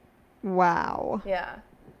 Wow. Yeah.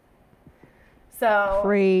 So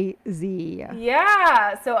crazy.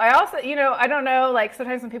 Yeah. So I also, I don't know,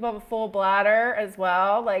 sometimes when people have a full bladder as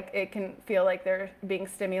well, it can feel like they're being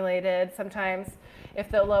stimulated. Sometimes if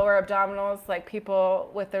the lower abdominals, people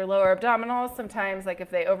with their lower abdominals, sometimes if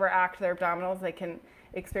they overact their abdominals, they can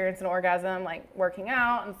experience an orgasm, working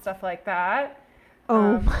out and stuff like that.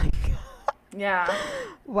 Oh my God. Yeah.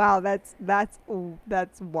 Wow, that's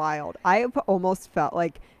wild. I have almost felt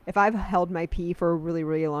like if I've held my pee for a really,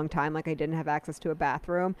 really long time, I didn't have access to a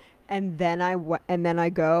bathroom, and then I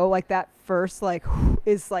go, that first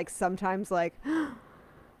is sometimes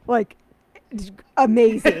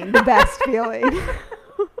amazing, the best feeling.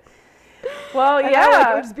 Well, yeah.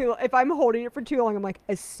 I would just be, if I'm holding it for too long, I'm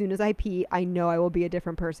as soon as I pee, I know I will be a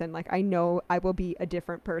different person. I know I will be a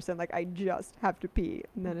different person. I just have to pee,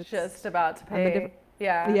 and then it's just about to pee.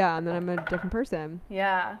 Yeah, and then I'm a different person.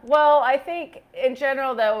 Yeah. Well, I think in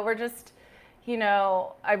general, though, we're just,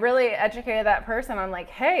 I really educated that person on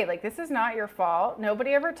hey, this is not your fault.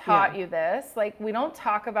 Nobody ever taught you this. We don't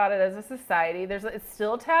talk about it as a society. It's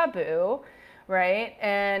still taboo, right?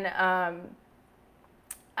 And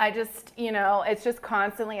I just, it's just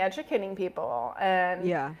constantly educating people. And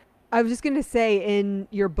yeah. I was just going to say, in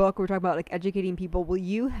your book, we're talking about educating people. Will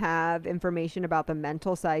you have information about the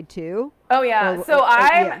mental side too? Oh yeah. So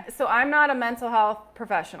I'm not a mental health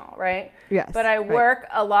professional, right? Yes. But I work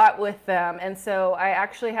a lot with them. And so I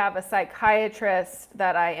actually have a psychiatrist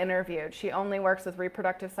that I interviewed. She only works with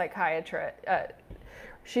reproductive psychiatry.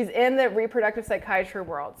 She's in the reproductive psychiatry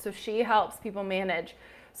world. So she helps people manage.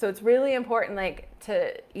 So it's really important,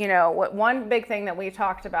 one big thing that we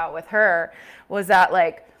talked about with her was that,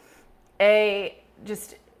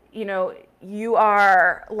 you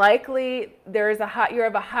are likely, you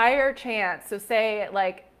have a higher chance. So say,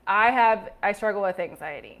 I struggle with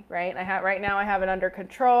anxiety, right? Right now I have it under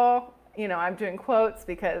control. I'm doing quotes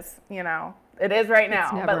because, it is right now.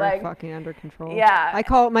 It's never fucking under control. Yeah. I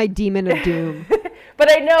call it my demon of doom. But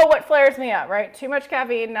I know what flares me up, right? Too much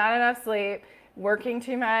caffeine, not enough sleep, working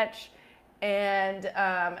too much, and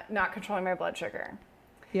not controlling my blood sugar.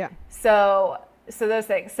 Yeah. So those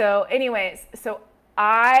things. So anyways, because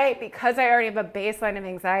I already have a baseline of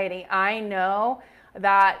anxiety, I know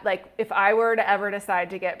that if I were to ever decide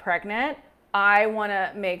to get pregnant, I want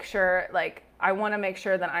to make sure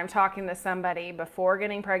that I'm talking to somebody before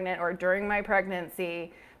getting pregnant or during my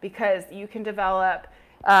pregnancy, because you can develop,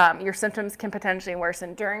 your symptoms can potentially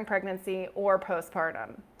worsen during pregnancy or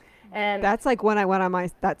postpartum. And that's when I went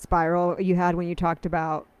on that spiral you had when you talked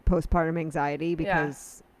about postpartum anxiety,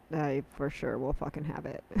 because I for sure will fucking have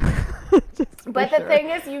it. But the thing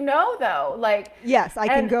is, though, yes, I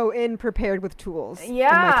can go in prepared with tools in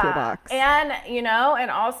my toolbox. And,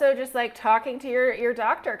 and also just talking to your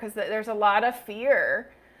doctor, because there's a lot of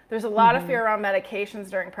fear. There's a lot of fear around medications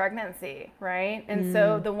during pregnancy, right? And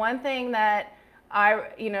so the one thing that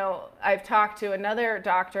I've talked to another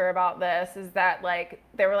doctor about this is that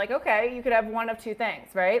they were okay, you could have one of two things,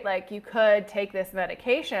 right? You could take this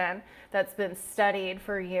medication that's been studied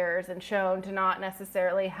for years and shown to not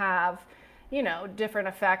necessarily have, different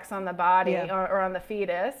effects on the body or on the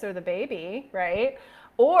fetus or the baby, right?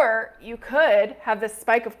 Or you could have this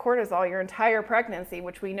spike of cortisol your entire pregnancy,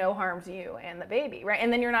 which we know harms you and the baby, right?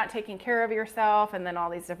 And then you're not taking care of yourself, and then all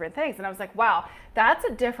these different things. And I was like, wow, that's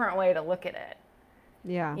a different way to look at it.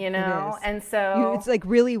 Yeah, you know? And so it's like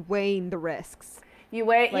really weighing the risks. You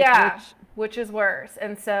weigh, like which is worse.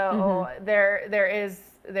 And so there is,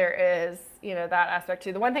 you know, that aspect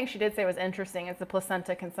too. The one thing she did say was interesting is the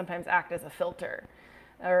placenta can sometimes act as a filter,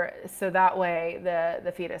 or so that way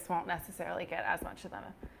the fetus won't necessarily get as much of the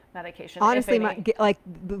medication. Honestly,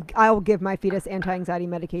 I'll give my fetus anti-anxiety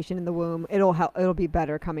medication in the womb. It'll help. It'll be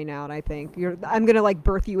better coming out. I think I'm gonna like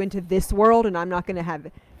birth you into this world, and I'm not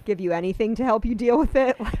gonna give you anything to help you deal with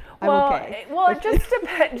it. I'm okay. Well, it just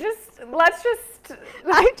depends.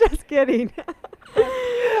 I'm just kidding.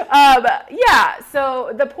 Yeah.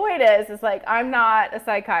 So the point is like, I'm not a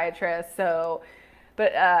psychiatrist, so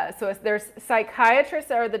there's psychiatrists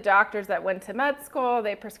are the doctors that went to med school.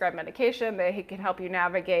 They prescribe medication. They can help you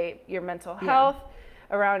navigate your mental health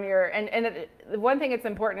around the one thing that's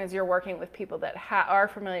important is you're working with people that are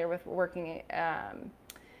familiar with working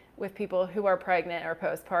with people who are pregnant or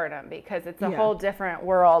postpartum, because it's a whole different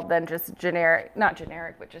world than just not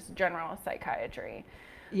generic, but just general psychiatry.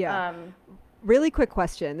 Yeah. Really quick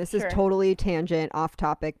question. This is totally tangent, off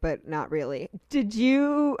topic, but not really. Do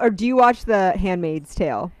you watch The Handmaid's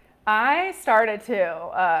Tale? I started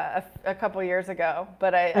to a couple years ago,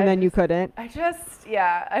 but then you couldn't. I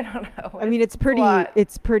don't know. I mean, it's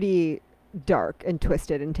pretty dark and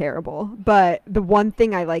twisted and terrible. But the one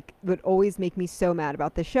thing I would always make me so mad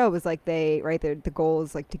about the show was like the goal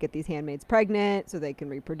is like to get these handmaids pregnant so they can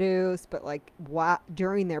reproduce, but like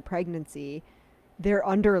during their pregnancy they're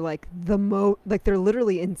under they're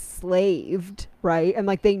literally enslaved, right? And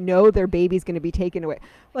like they know their baby's going to be taken away.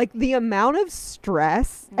 Like the amount of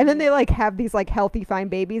stress, and then they like have these like healthy fine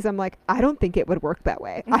babies. I'm like, I don't think it would work that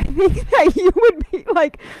way. I think that you would be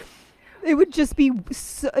like, it would just be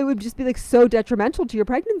like so detrimental to your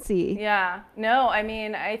pregnancy. Yeah. No, I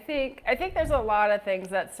mean, I think there's a lot of things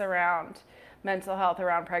that surround mental health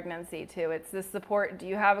around pregnancy too. It's the support. Do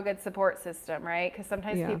you have a good support system, right? Because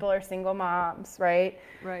sometimes people are single moms, right?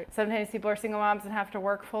 Right. Sometimes people are single moms and have to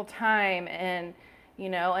work full time, and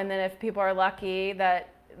and then if people are lucky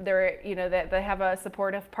that they're, that they have a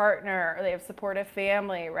supportive partner or they have supportive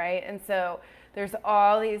family, right? And so there's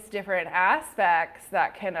all these different aspects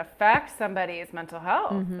that can affect somebody's mental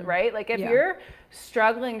health, right? Like if you're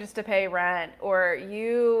struggling just to pay rent, or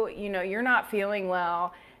you're not feeling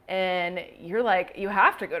well, and you're like, you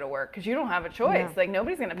have to go to work because you don't have a choice. Like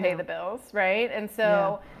nobody's going to pay the bills, right? And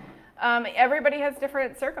so everybody has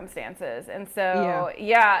different circumstances. And so,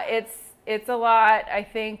 it's a lot. I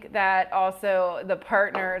think that also the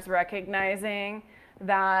partners recognizing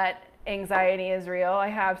that anxiety is real. I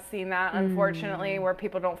have seen that, unfortunately, where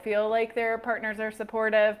people don't feel like their partners are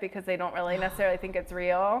supportive because they don't really necessarily think it's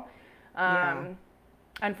real.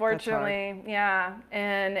 Unfortunately,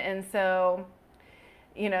 and so,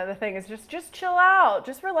 the thing is just chill out,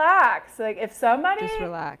 just relax. Like if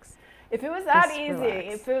relax. If it was that easy,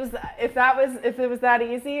 if it was that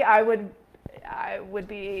easy, I would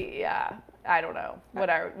be, I don't know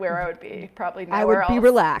where I would be. Probably nowhere else. I would be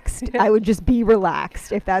relaxed. I would just be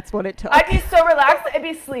relaxed if that's what it took. I'd be so relaxed. I'd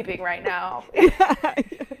be sleeping right now. I'd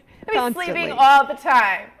be sleeping all the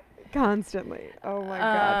time. Constantly. Oh my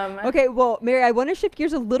God. Okay, well, Mary, I want to shift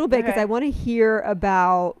gears a little bit because I want to hear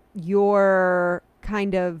about your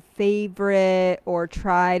kind of favorite or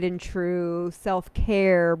tried and true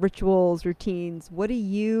self-care rituals, routines. What do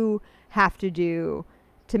you have to do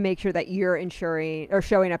to make sure that you're ensuring or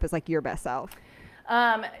showing up as like your best self?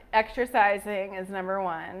 Exercising is number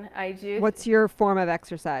one. What's your form of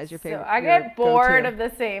exercise? Your favorite? So I get bored of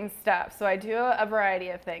the same stuff. So I do a variety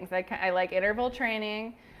of things. I like interval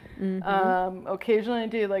training. Occasionally I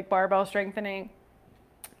do like barbell strengthening,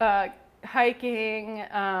 hiking,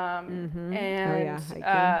 and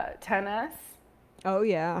tennis. Oh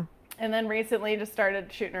yeah. And then recently just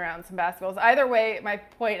started shooting around some basketballs. Either way, my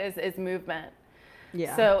point is movement.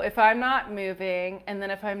 Yeah. So if I'm not moving, and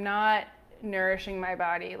then if I'm not nourishing my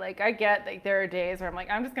body, like I get like there are days where I'm like,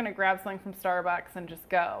 I'm just gonna grab something from Starbucks and just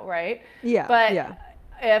go, right? Yeah. But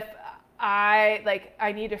if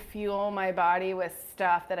I need to fuel my body with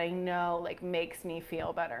stuff that I know like makes me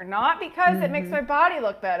feel better. Not because it makes my body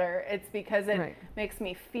look better. It's because it makes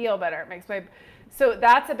me feel better. So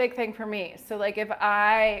that's a big thing for me. So like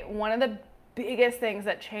one of the biggest things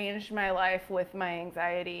that changed my life with my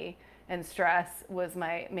anxiety and stress was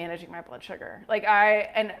managing my blood sugar.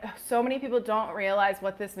 And so many people don't realize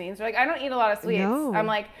what this means. They're like, I don't eat a lot of sweets. No. I'm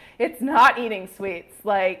like, it's not eating sweets.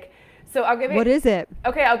 So I'll give you. What is it?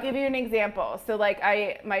 Okay, I'll give you an example. So like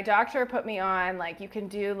my doctor put me on, like you can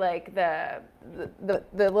do like the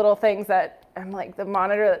little things that I'm like the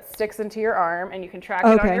monitor that sticks into your arm and you can track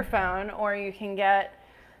it on your phone, or you can get,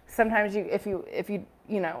 sometimes if you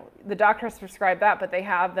the doctors prescribe that, but they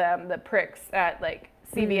have the pricks at like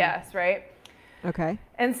CVS, right? Okay.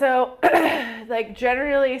 And so, like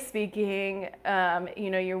generally speaking,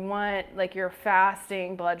 you want like your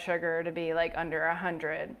fasting blood sugar to be like under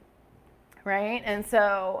 100, right? And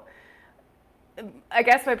so, I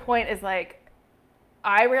guess my point is like,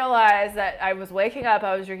 I realized that I was waking up,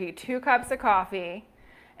 I was drinking 2 cups of coffee,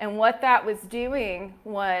 and what that was doing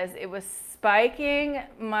was it was spiking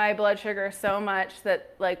my blood sugar so much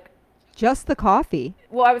that like. Just the coffee?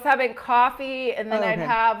 Well, I was having coffee, and then I'd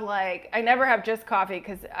have like, I never have just coffee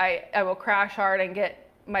because I will crash hard and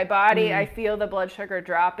get my body, I feel the blood sugar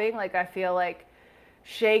dropping. Like I feel like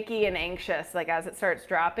shaky and anxious, like as it starts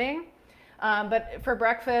dropping. But for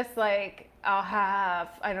breakfast, like I'll have,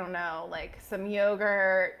 I don't know, like some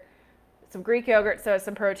yogurt, some Greek yogurt, so it's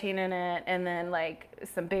some protein in it, and then like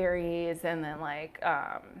some berries, and then like,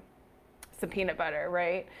 some peanut butter,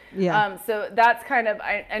 right? Yeah. So that's kind of,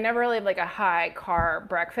 I never really have like a high carb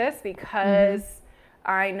breakfast because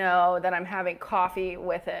I know that I'm having coffee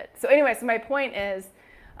with it. So anyway, so my point is,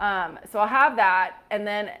 so I'll have that, and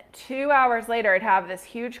then 2 hours later I'd have this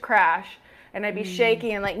huge crash, and I'd be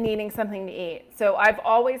shaky and like needing something to eat. So I've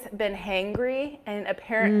always been hangry, and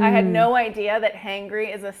I had no idea that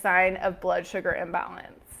hangry is a sign of blood sugar imbalance.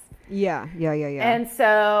 Yeah. And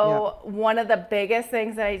so one of the biggest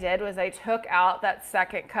things that I did was I took out that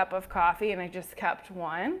second cup of coffee and I just kept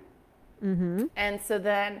one. And so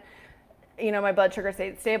then, my blood sugar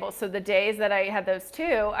stayed stable. So the days that I had those 2,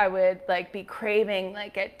 I would like be craving,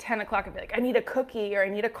 like at 10 o'clock, I'd be like, I need a cookie or I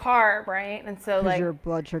need a carb, right? And so like your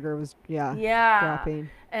blood sugar was dropping.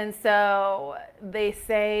 And so they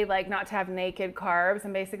say like not to have naked carbs,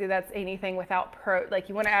 and basically that's anything without like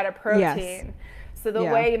you want to add a protein. Yes. So the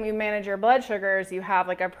way you manage your blood sugars, you have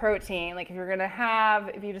like a protein. Like if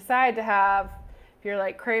you decide to have, if you're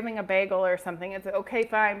like craving a bagel or something, it's okay,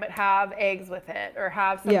 fine, but have eggs with it or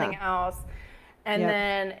have something else. And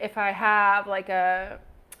then if I have like a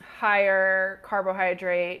higher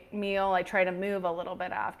carbohydrate meal, I try to move a little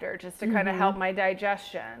bit after just to kind of help my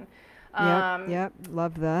digestion.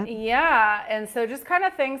 Love that. Yeah, and so just kind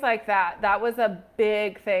of things like that. That was a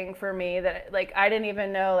big thing for me, that like I didn't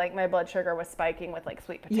even know like my blood sugar was spiking with like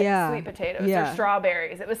sweet potatoes or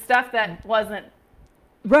strawberries. It was stuff that wasn't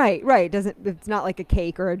right. It's not like a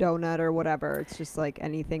cake or a donut or whatever. It's just like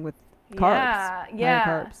anything with carbs.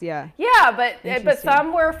 Carbs. But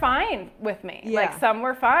some were fine with me. Like some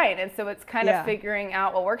were fine, and so it's kind of figuring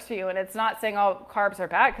out what works for you. And it's not saying all carbs are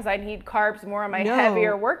bad, because I need carbs more on my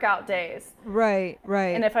heavier workout days. Right.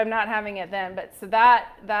 And if I'm not having it then, but so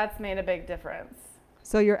that's made a big difference.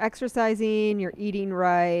 So you're exercising, you're eating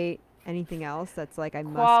right. Anything else that's like I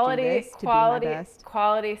must do this to be my best?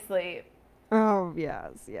 Quality sleep. Oh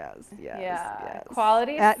yes.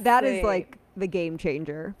 Quality sleep. That is like the game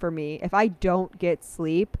changer for me. If I don't get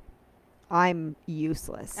sleep, I'm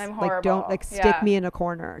useless. I'm horrible. Like don't stick me in a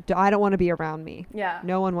corner. I don't want to be around me. Yeah.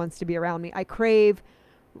 No one wants to be around me. I crave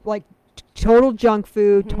like total junk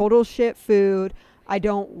food, total shit food. I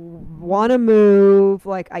don't want to move.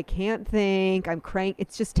 Like I can't think. I'm crank.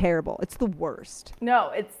 It's just terrible. It's the worst.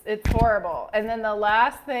 No, it's horrible. And then the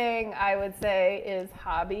last thing I would say is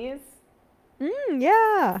hobbies.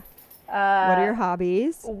 Yeah. What are your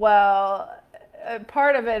hobbies? Well,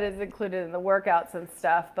 part of it is included in the workouts and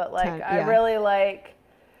stuff, but like I really like,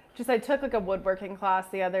 I took like a woodworking class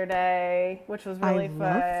the other day, which was really fun. I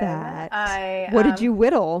love that. What did you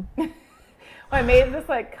whittle? I made this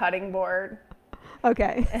like cutting board.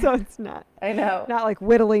 Okay, so it's not. I know. Not like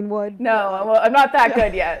whittling wood. No, well, I'm not that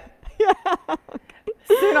good yet.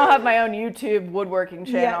 Soon I'll have my own YouTube woodworking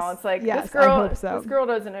channel. It's like, this girl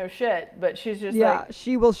doesn't know shit, but she's just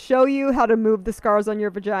she will show you how to move the scars on your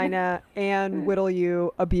vagina and whittle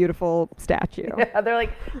you a beautiful statue. Yeah, they're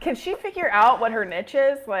like, can she figure out what her niche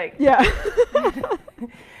is? Like, what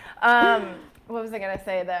was I going to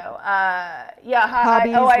say though? I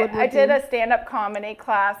did a stand-up comedy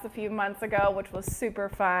class a few months ago, which was super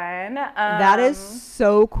fun. That is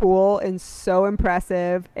so cool and so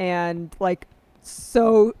impressive and like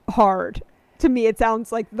so hard. To me, it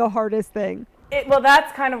sounds like the hardest thing. Well,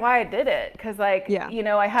 that's kind of why I did it, because like,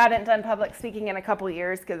 I hadn't done public speaking in a couple of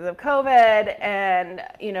years because of COVID, and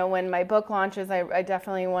when my book launches, I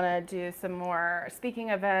definitely want to do some more speaking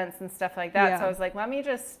events and stuff like that. So I was like, let me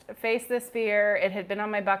just face this fear. It had been on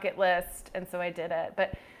my bucket list, and so I did it.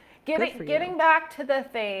 But getting back to the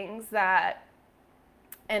things that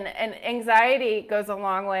And anxiety goes a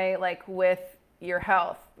long way, like with your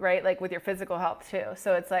health, right? Like with your physical health too.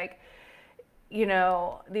 So it's like, you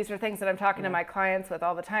know, these are things that I'm talking to my clients with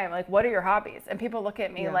all the time. Like, what are your hobbies? And people look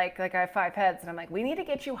at me like I have 5 heads, and I'm like, we need to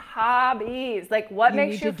get you hobbies. Like, what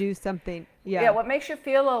makes you to do something? Yeah. What makes you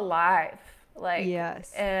feel alive? Like,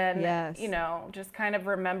 yes. And you know, just kind of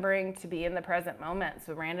remembering to be in the present moment.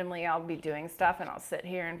 So randomly, I'll be doing stuff, and I'll sit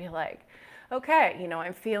here and be like, okay, you know,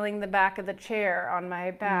 I'm feeling the back of the chair on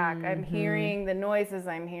my back. I'm hearing the noises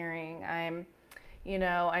I'm hearing. I'm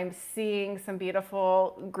seeing some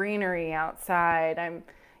beautiful greenery outside. I'm,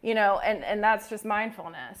 you know, and that's just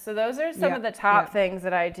mindfulness. So those are some of the top things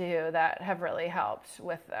that I do that have really helped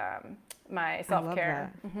with my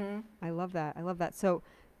self-care. I love that. I love that. So,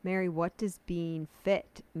 Mary, what does being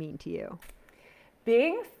fit mean to you?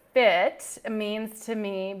 Being fit means to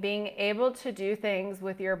me being able to do things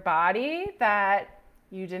with your body that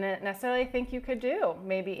you didn't necessarily think you could do.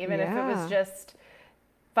 Maybe even if it was just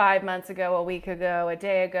 5 months ago, a week ago, a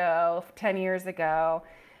day ago, 10 years ago.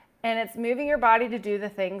 And it's moving your body to do the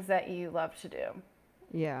things that you love to do.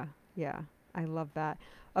 Yeah. I love that.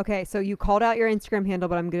 Okay, so you called out your Instagram handle,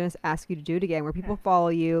 but I'm going to ask you to do it again, where people follow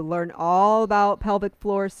you, learn all about pelvic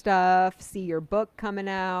floor stuff, see your book coming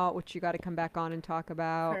out, which you got to come back on and talk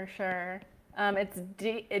about. For sure. It's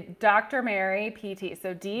Dr. Mary PT,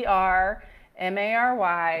 so DrMary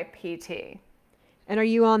PT. And are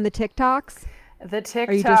you on the TikToks? The TikToks.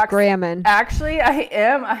 Are you just gramming? Actually, I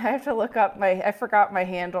am. I have to look up I forgot my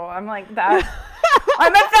handle. I'm like that.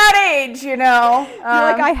 I'm at that age, you know. You're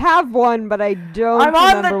like, I have one, but I don't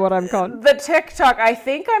remember what I'm called. The TikTok. I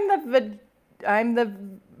think I'm the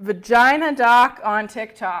vagina doc on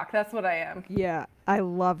TikTok. That's what I am. Yeah, I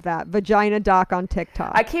love that. Vagina doc on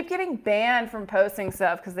TikTok. I keep getting banned from posting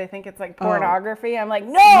stuff because they think it's like pornography. I'm like,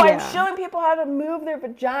 no, I'm showing people how to move their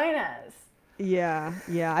vaginas. Yeah.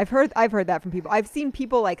 I've heard that from people. I've seen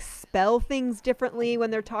people like spell things differently when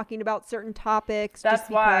they're talking about certain topics. That's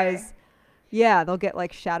why. Yeah, they'll get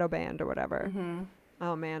like shadow banned or whatever.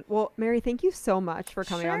 Oh man. Well, Mary, thank you so much for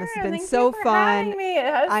coming on. This has been so fun.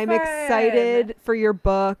 I'm excited for your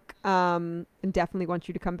book. And definitely want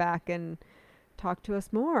you to come back and talk to us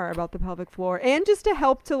more about the pelvic floor, and just to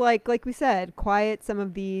help to like we said, quiet some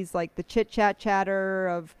of these, like the chatter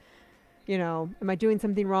of, you know, am I doing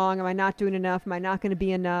something wrong? Am I not doing enough? Am I not going to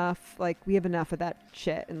be enough? Like, we have enough of that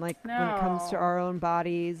shit. And like when it comes to our own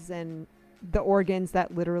bodies and the organs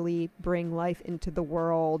that literally bring life into the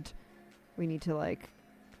world, we need to like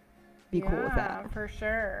be cool with that. For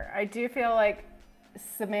sure. I do feel like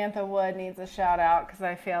Samantha Wood needs a shout out because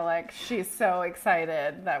I feel like she's so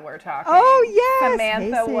excited that we're talking. Oh yes,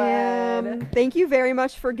 Samantha Wood. Thank you very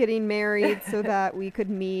much for getting married so that we could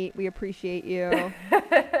meet. We appreciate you.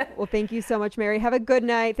 Well, thank you so much, Mary. Have a good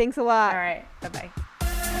night. Thanks a lot. All right. Bye-bye.